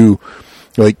wanted to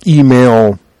like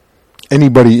email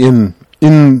anybody in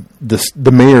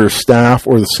the mayor's staff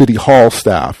or the city hall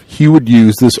staff, he would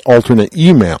use this alternate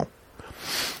email.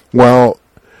 Well,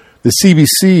 the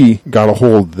CBC got a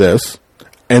hold of this,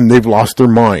 and they've lost their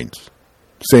minds,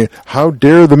 saying, how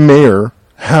dare the mayor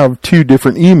have two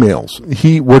different emails?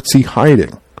 What's he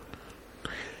hiding?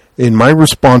 And my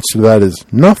response to that is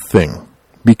nothing,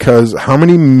 because how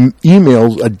many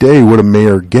emails a day would a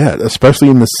mayor get? Especially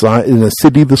in a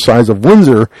city the size of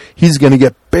Windsor, he's going to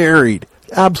get buried,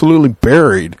 absolutely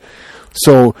buried.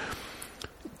 So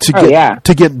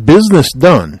to get business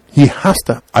done, he has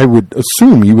to. I would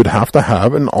assume you would have to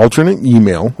have an alternate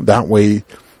email. That way,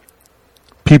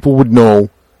 people would know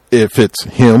if it's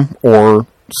him or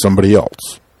somebody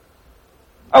else.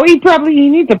 Oh, he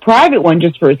needs a private one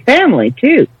just for his family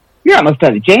too. You're almost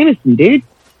out of Jameson, dude.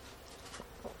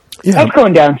 Yeah. That's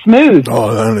going down smooth.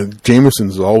 Oh,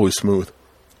 Jameson's always smooth.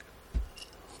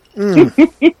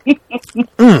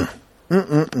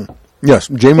 Yes,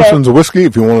 Jameson's a whiskey.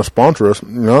 If you want to sponsor us,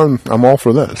 I'm all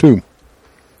for that too.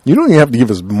 You don't even have to give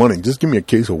us money. Just give me a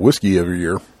case of whiskey every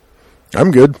year.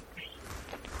 I'm good.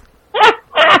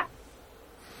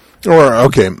 Or,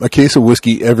 okay, a case of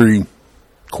whiskey every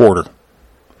quarter.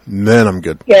 Then I'm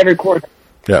good. Yeah, every quarter.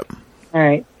 Yep. All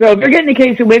right. So if they're getting a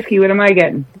case of whiskey, what am I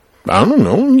getting? I don't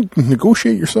know. You can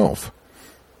negotiate yourself.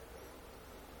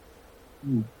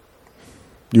 You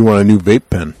want a new vape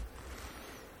pen?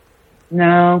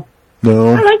 No.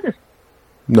 No. I like this.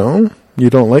 No? You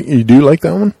do like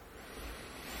that one?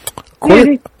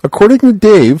 According to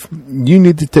Dave, you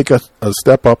need to take a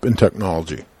step up in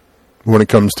technology when it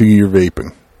comes to your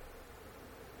vaping.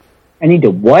 I need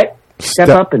to what? Step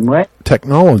up in what?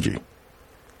 Technology.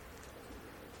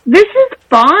 This is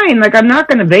fine. Like, I'm not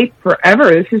going to vape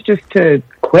forever. This is just to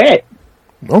quit.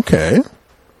 Okay.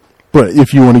 But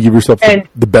if you want to give yourself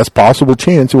the best possible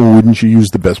chance, well, wouldn't you use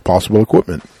the best possible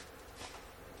equipment?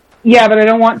 Yeah, but I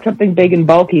don't want something big and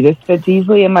bulky. This fits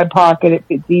easily in my pocket. It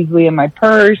fits easily in my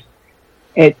purse.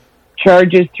 It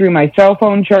charges through my cell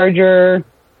phone charger.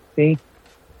 See?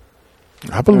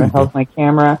 I believe it. Holds my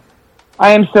camera.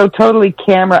 I am so totally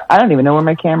camera. I don't even know where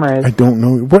my camera is. I don't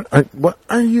know. What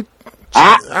are you?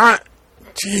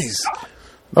 Jeez.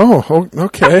 Oh,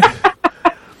 okay.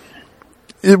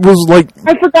 It was like...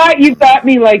 I forgot you got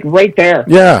me, like, right there.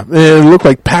 Yeah, it looked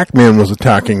like Pac-Man was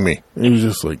attacking me. It was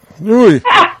just like...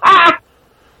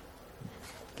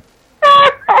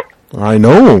 I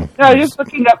know. No, I was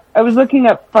looking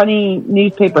up funny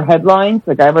newspaper headlines.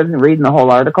 Like, I wasn't reading the whole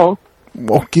article.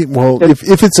 Okay, well, if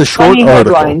it's a short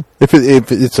article... If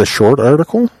it's a short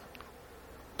article...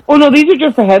 Oh, no, these are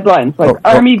just the headlines. Like,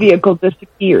 Army vehicle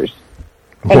disappears.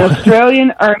 An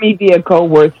Australian Army vehicle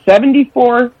worth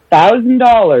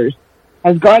 $74,000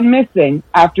 has gone missing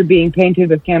after being painted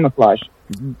with camouflage.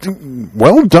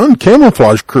 Well done,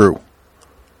 camouflage crew.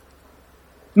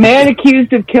 Man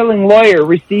accused of killing lawyer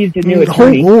receives a new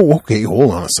attorney. Okay,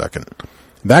 hold on a second.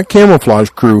 That camouflage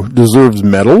crew deserves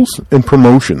medals and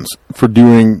promotions for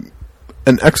doing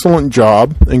an excellent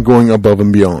job and going above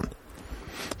and beyond.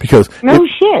 Because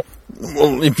shit.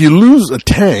 Well, if you lose a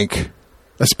tank,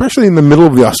 especially in the middle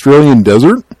of the Australian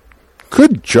desert,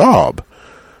 good job.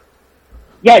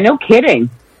 Yeah, no kidding.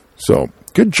 So,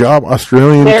 good job,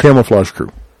 Australian camouflage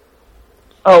crew.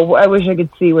 Oh, I wish I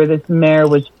could see where this mayor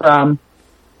was from.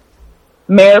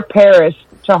 Mayor Paris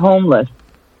to homeless.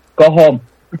 Go home.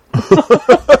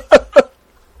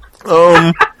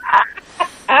 Oh,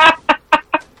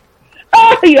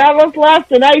 you almost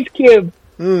lost an ice cube.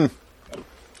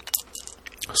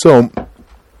 So,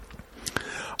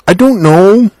 I don't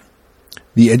know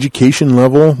the education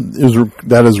level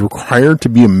that is required to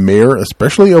be a mayor,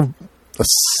 especially of a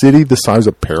city the size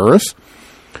of Paris.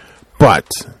 But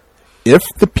if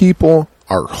the people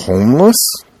are homeless,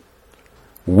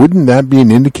 wouldn't that be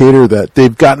an indicator that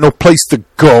they've got no place to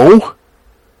go?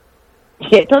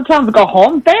 Yeah, don't tell them to go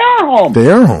home. They are home.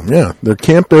 They are home, yeah. They're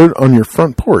camped out on your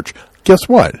front porch. Guess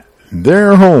what?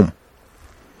 They're home.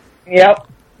 Yep.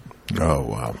 Oh,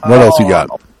 wow. What else you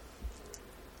got?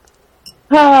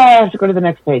 I have to go to the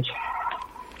next page.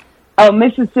 Oh,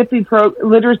 Mississippi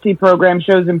literacy program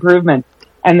shows improvement,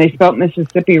 and they spelt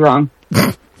Mississippi wrong.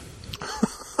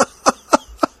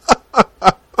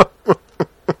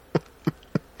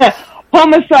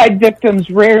 Homicide victims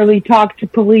rarely talk to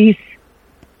police.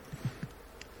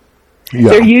 Yeah.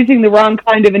 They're using the wrong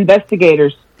kind of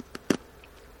investigators.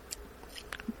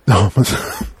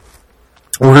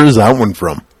 Where is that one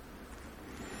from?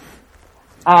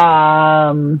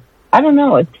 I don't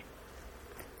know. It's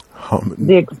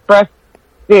the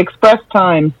Express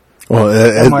Times. Well,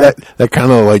 that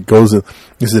kind of like goes.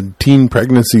 Is it teen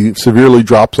pregnancy severely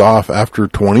drops off after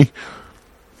 20?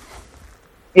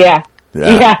 Yeah.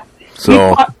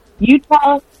 So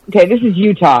Utah. Okay, this is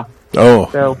Utah. Oh,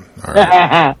 So all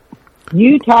right.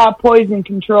 Utah Poison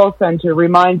Control Center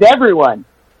reminds everyone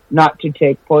not to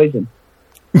take poison.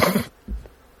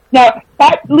 Now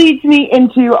that leads me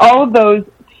into all of those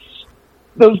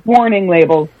warning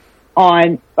labels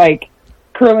on like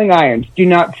curling irons. Do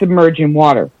not submerge in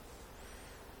water.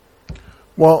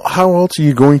 Well, how else are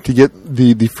you going to get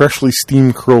the freshly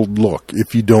steam curled look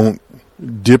if you don't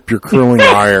dip your curling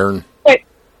iron?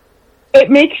 It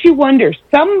makes you wonder.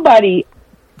 Somebody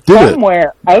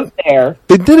somewhere out there.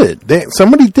 They did it.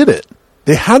 Somebody did it.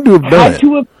 They had to have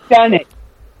done it.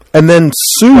 And then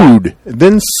sued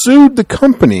the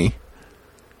company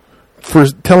for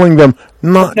telling them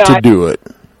not to do it.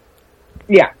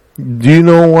 Yeah. Do you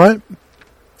know what?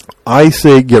 I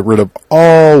say get rid of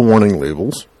all warning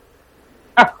labels.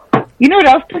 You know what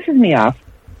else pisses me off?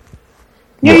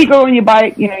 You know, you go and you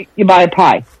buy a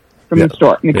pie from the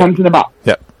store, and it comes in a box.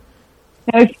 Yeah.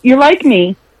 Now, if you're like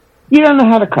me, you don't know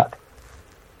how to cook.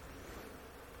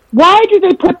 Why do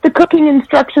they put the cooking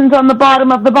instructions on the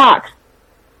bottom of the box?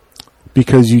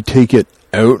 Because you take it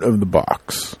out of the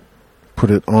box, put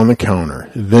it on the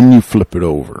counter, then you flip it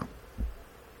over.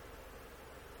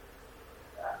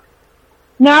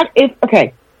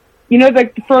 Okay. You know,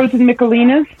 like the frozen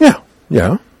Michelinas?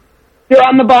 Yeah. They're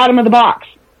on the bottom of the box.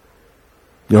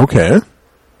 Okay.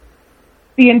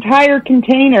 The entire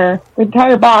container, the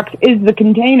entire box is the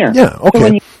container. Yeah, okay. So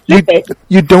when you flip it,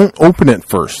 you don't open it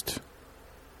first.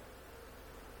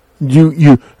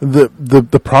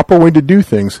 The proper way to do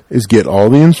things is get all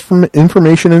the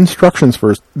information and instructions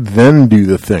first, then do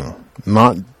the thing.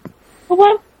 Not.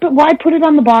 But why put it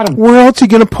on the bottom? Where else are you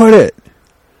going to put it?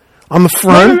 On the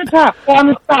front? Not on the top, on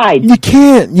the side. You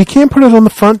can't. You can't put it on the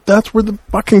front. That's where the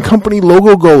fucking company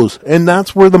logo goes, and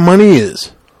that's where the money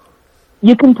is.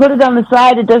 You can put it on the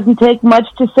side. It doesn't take much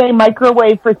to say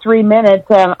microwave for 3 minutes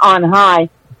on high.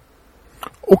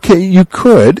 Okay, you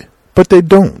could, but they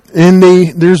don't. And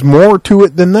there's more to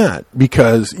it than that,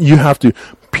 because you have to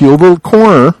peel the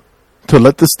corner to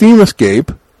let the steam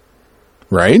escape,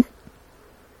 right?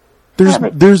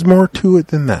 There's more to it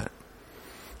than that.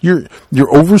 You're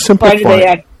oversimplifying. Why do they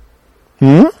add?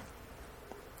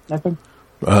 Nothing.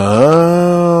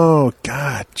 Oh,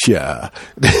 gotcha.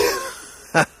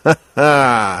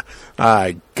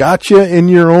 I gotcha in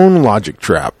your own logic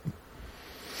trap.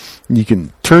 You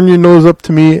can turn your nose up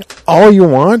to me all you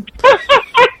want,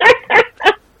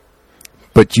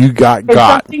 but you got.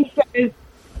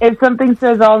 If something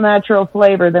says all natural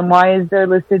flavor, then why is there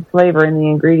listed flavor in the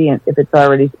ingredient if it's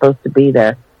already supposed to be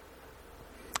there?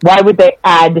 Why would they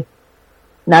add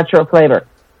natural flavor?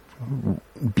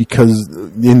 Because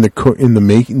in the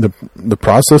making the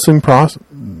processing process,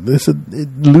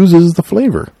 it loses the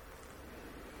flavor.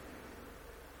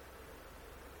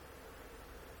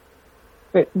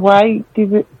 But why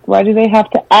do they have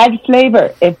to add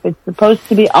flavor if it's supposed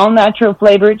to be all natural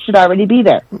flavor? It should already be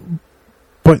there.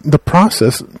 But the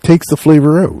process takes the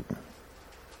flavor out.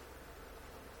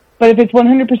 But if it's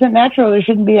 100% natural, there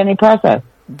shouldn't be any process.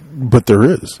 But there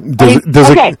is.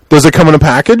 Does it come in a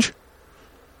package?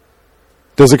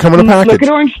 Does it come in a package? Look at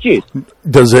orange juice.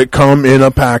 Does it come in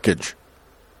a package?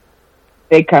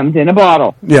 It comes in a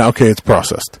bottle. Yeah, okay, it's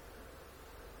processed.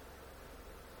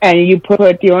 And you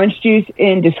put the orange juice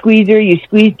in the squeezer, you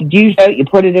squeeze the juice out, you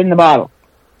put it in the bottle.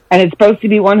 And it's supposed to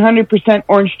be 100%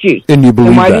 orange juice. And you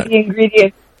believe that? Do the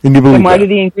ingredients? And you believe then why that? do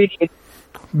the ingredients?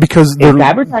 Because it's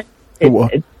advertised.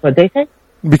 It's what they say.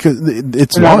 Because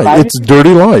it's lies. It's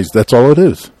dirty lies. That's all it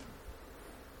is.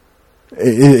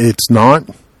 It's not.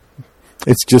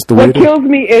 It's just the way. What kills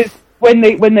me is when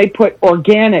they put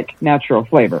organic natural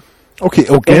flavor. Okay,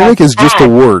 organic is just a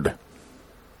word.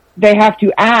 They have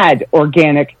to add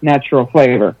organic natural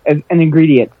flavor as an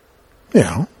ingredient.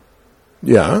 Yeah.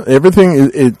 Everything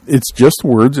it's just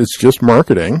words. It's just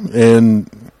marketing.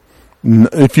 And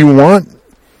if you want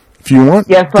If you want,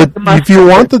 Yes, like the if you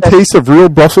want the mushroom. taste of real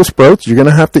Brussels sprouts, you're going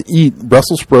to have to eat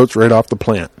Brussels sprouts right off the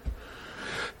plant.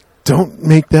 Don't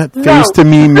make that face No. to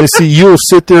me, Missy. You'll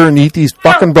sit there and eat these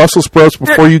fucking Brussels sprouts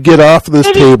before you get off of this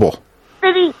Maybe- table.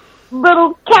 Pretty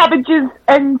little cabbages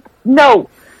and no.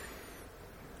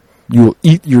 You will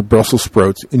eat your Brussels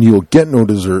sprouts and you will get no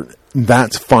dessert.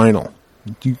 That's final.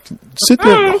 You sit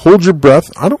there and hold your breath.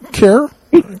 I don't care.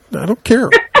 I don't care.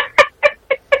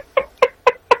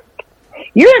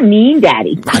 You're a mean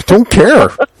daddy. I don't care.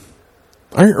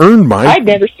 I earned my. I'd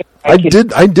never say I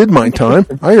did my time.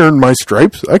 I earned my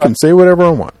stripes. I can say whatever I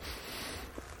want.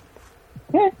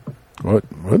 Yeah. What?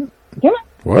 Yeah.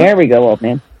 What? There we go, old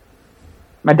man.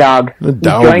 My dog. The He's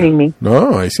dog. joining me.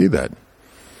 No, I see that.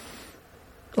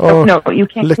 Oh, no, you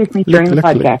can't lick, kiss me lick, during the lick,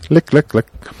 podcast. Lick.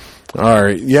 All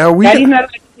right. Yeah, we. Daddy's not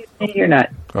allowed to kiss me. You're not.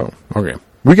 Oh, okay.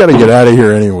 We got to get out of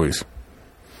here, anyways.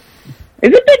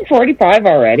 Has it been 45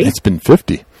 already? It's been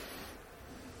 50.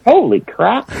 Holy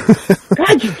crap.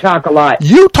 God, you talk a lot.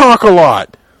 You talk a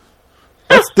lot.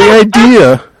 That's the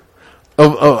idea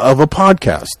of a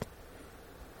podcast.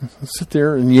 Sit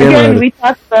there and yell at Again,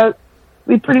 it.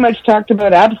 we pretty much talked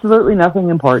about absolutely nothing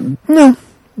important. No,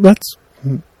 that's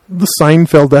the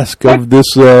Seinfeld-esque of this.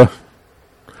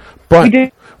 But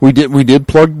we did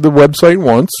plug the website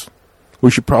once. We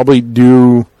should probably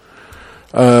do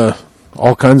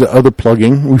all kinds of other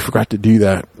plugging. We forgot to do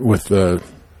that with the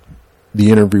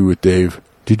interview with Dave.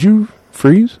 Did you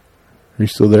freeze? Are you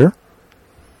still there?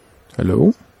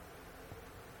 Hello?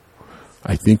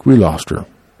 I think we lost her.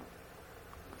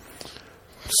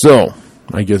 So,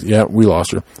 I guess, yeah, we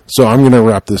lost her. So I'm going to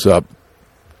wrap this up.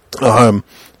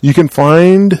 You can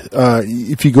find,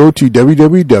 if you go to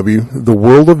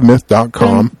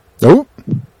www.theworldofmyth.com. Oh,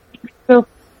 So,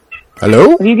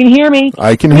 hello? you can hear me.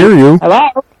 I can hear you. Hello?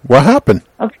 What happened?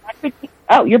 Okay.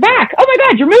 Oh, you're back. Oh, my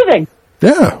God, you're moving.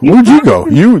 Yeah, where'd you go?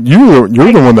 You're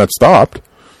the one that stopped.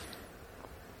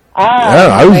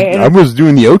 Ah, Yeah, I was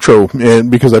doing the outro, and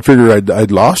because I figured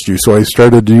I'd lost you, so I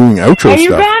started doing outro and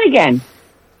you're stuff. gone again.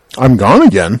 I'm gone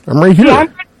again. I'm right here. Yeah,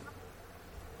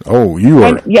 Oh, you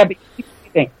are. but here's the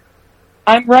thing.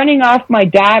 I'm running off my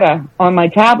data on my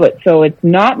tablet, so it's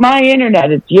not my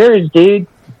internet. It's yours, dude.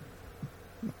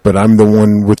 But I'm the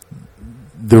one with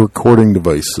the recording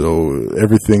device, so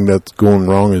everything that's going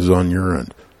wrong is on your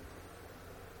end.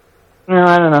 No,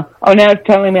 I don't know. Oh, now it's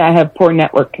telling me I have poor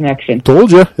network connection.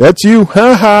 Told you. That's you.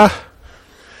 Ha ha.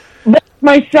 But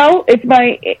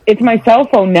it's my cell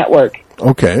phone network.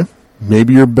 Okay.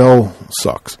 Maybe your bill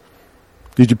sucks.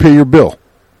 Did you pay your bill?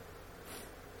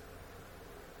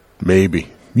 Maybe.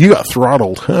 You got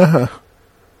throttled. Ha ha.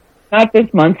 Not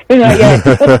this month. Not yet.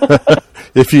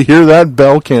 If you hear that,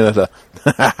 Bell Canada.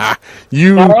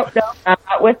 You. No,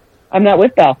 I'm not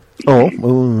with Bell. Oh,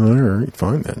 well, all right.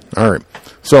 Fine then. All right.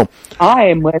 So. I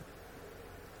am with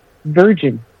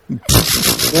Virgin.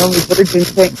 The only Virgin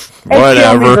thing.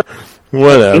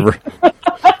 Whatever.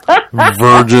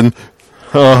 Virgin.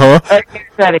 Uh-huh. Get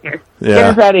us out of here. Yeah. Get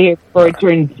us out of here before it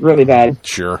turns really bad.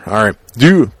 Sure. All right.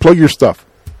 Plug your stuff.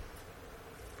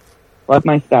 Love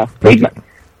my stuff. Plug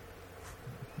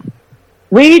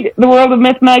Read The World of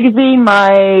Myth magazine.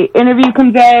 My interview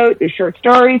comes out. There's short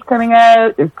stories coming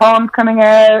out. There's poems coming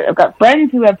out. I've got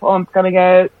friends who have poems coming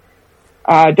out.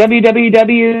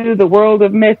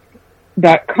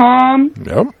 www.theworldofmyth.com.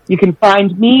 Yep. You can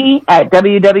find me at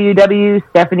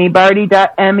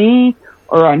www.stephaniebarty.me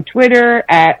or on Twitter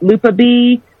at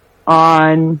LupaB,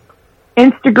 on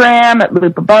Instagram at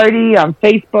Lupa Barty, on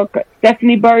Facebook at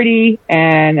Stephanie Barty,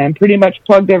 and I'm pretty much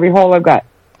plugged every hole I've got.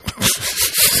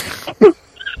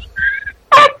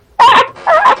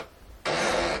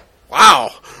 Wow.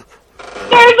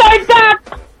 There's our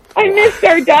duck! I missed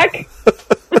our duck.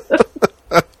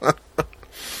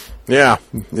 Yeah.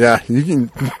 You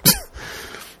can.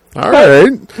 All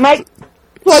right. Mike,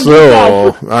 plug So,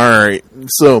 yourself. all right.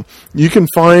 So, you can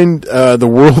find the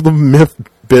World of Myth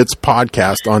Bits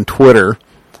podcast on Twitter.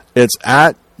 It's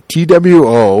at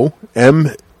TWOMBP.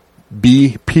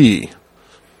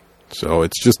 So,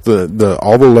 it's just the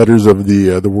all the letters of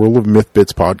the World of Myth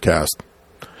Bits podcast.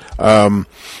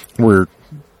 We're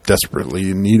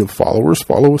desperately in need of followers.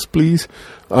 Follow us, please.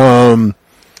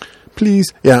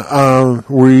 Please. Yeah.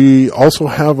 We also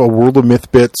have a World of Myth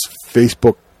Bits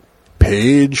Facebook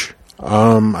page.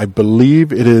 I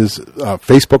believe it is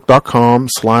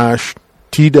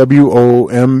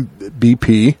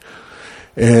facebook.com/TWOMBP.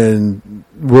 And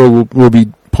we'll be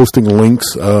posting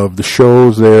links of the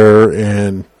shows there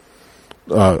and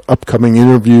upcoming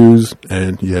interviews.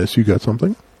 And yes, you got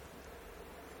something?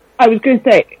 I was going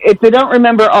to say, if they don't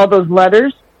remember all those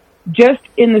letters, just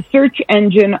in the search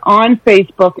engine on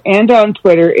Facebook and on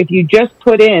Twitter, if you just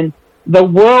put in the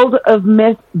World of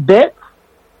Myth Bits,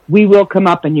 we will come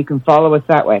up and you can follow us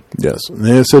that way. Yes. And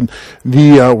they said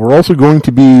we're also going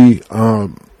to be,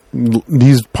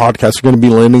 these podcasts are going to be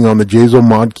landing on the Jazo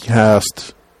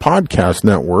Modcast podcast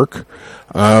network.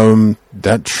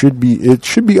 It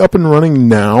should be up and running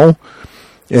now.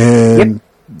 And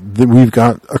we've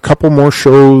got a couple more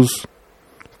shows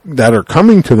that are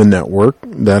coming to the network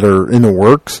that are in the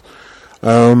works.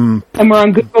 And we're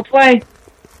on Google Play.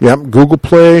 Yep, Google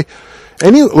Play.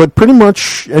 Pretty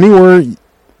much anywhere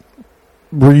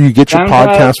where you get your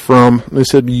podcast from, they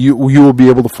said you will be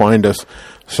able to find us.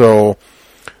 So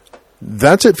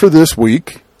that's it for this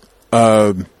week.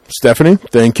 Stephanie,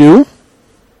 thank you.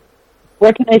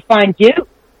 Where can they find you?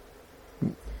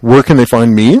 Where can they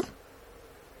find me?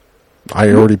 I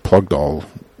already plugged all.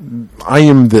 I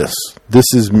am this. This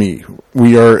is me.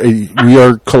 We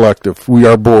are collective. We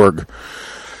are Borg.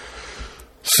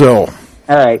 So,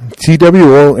 all right.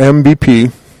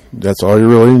 TWOMBP. That's all you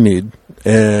really need.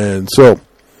 And so,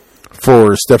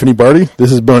 for Stephanie Barty,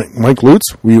 this is Mike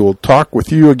Lutz. We will talk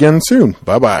with you again soon.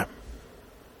 Bye-bye.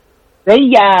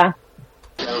 See ya.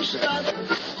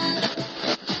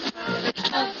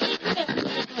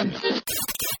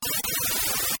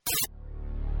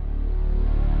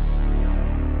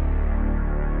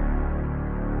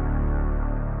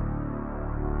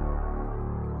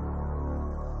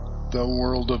 The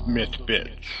World of Myth Bits.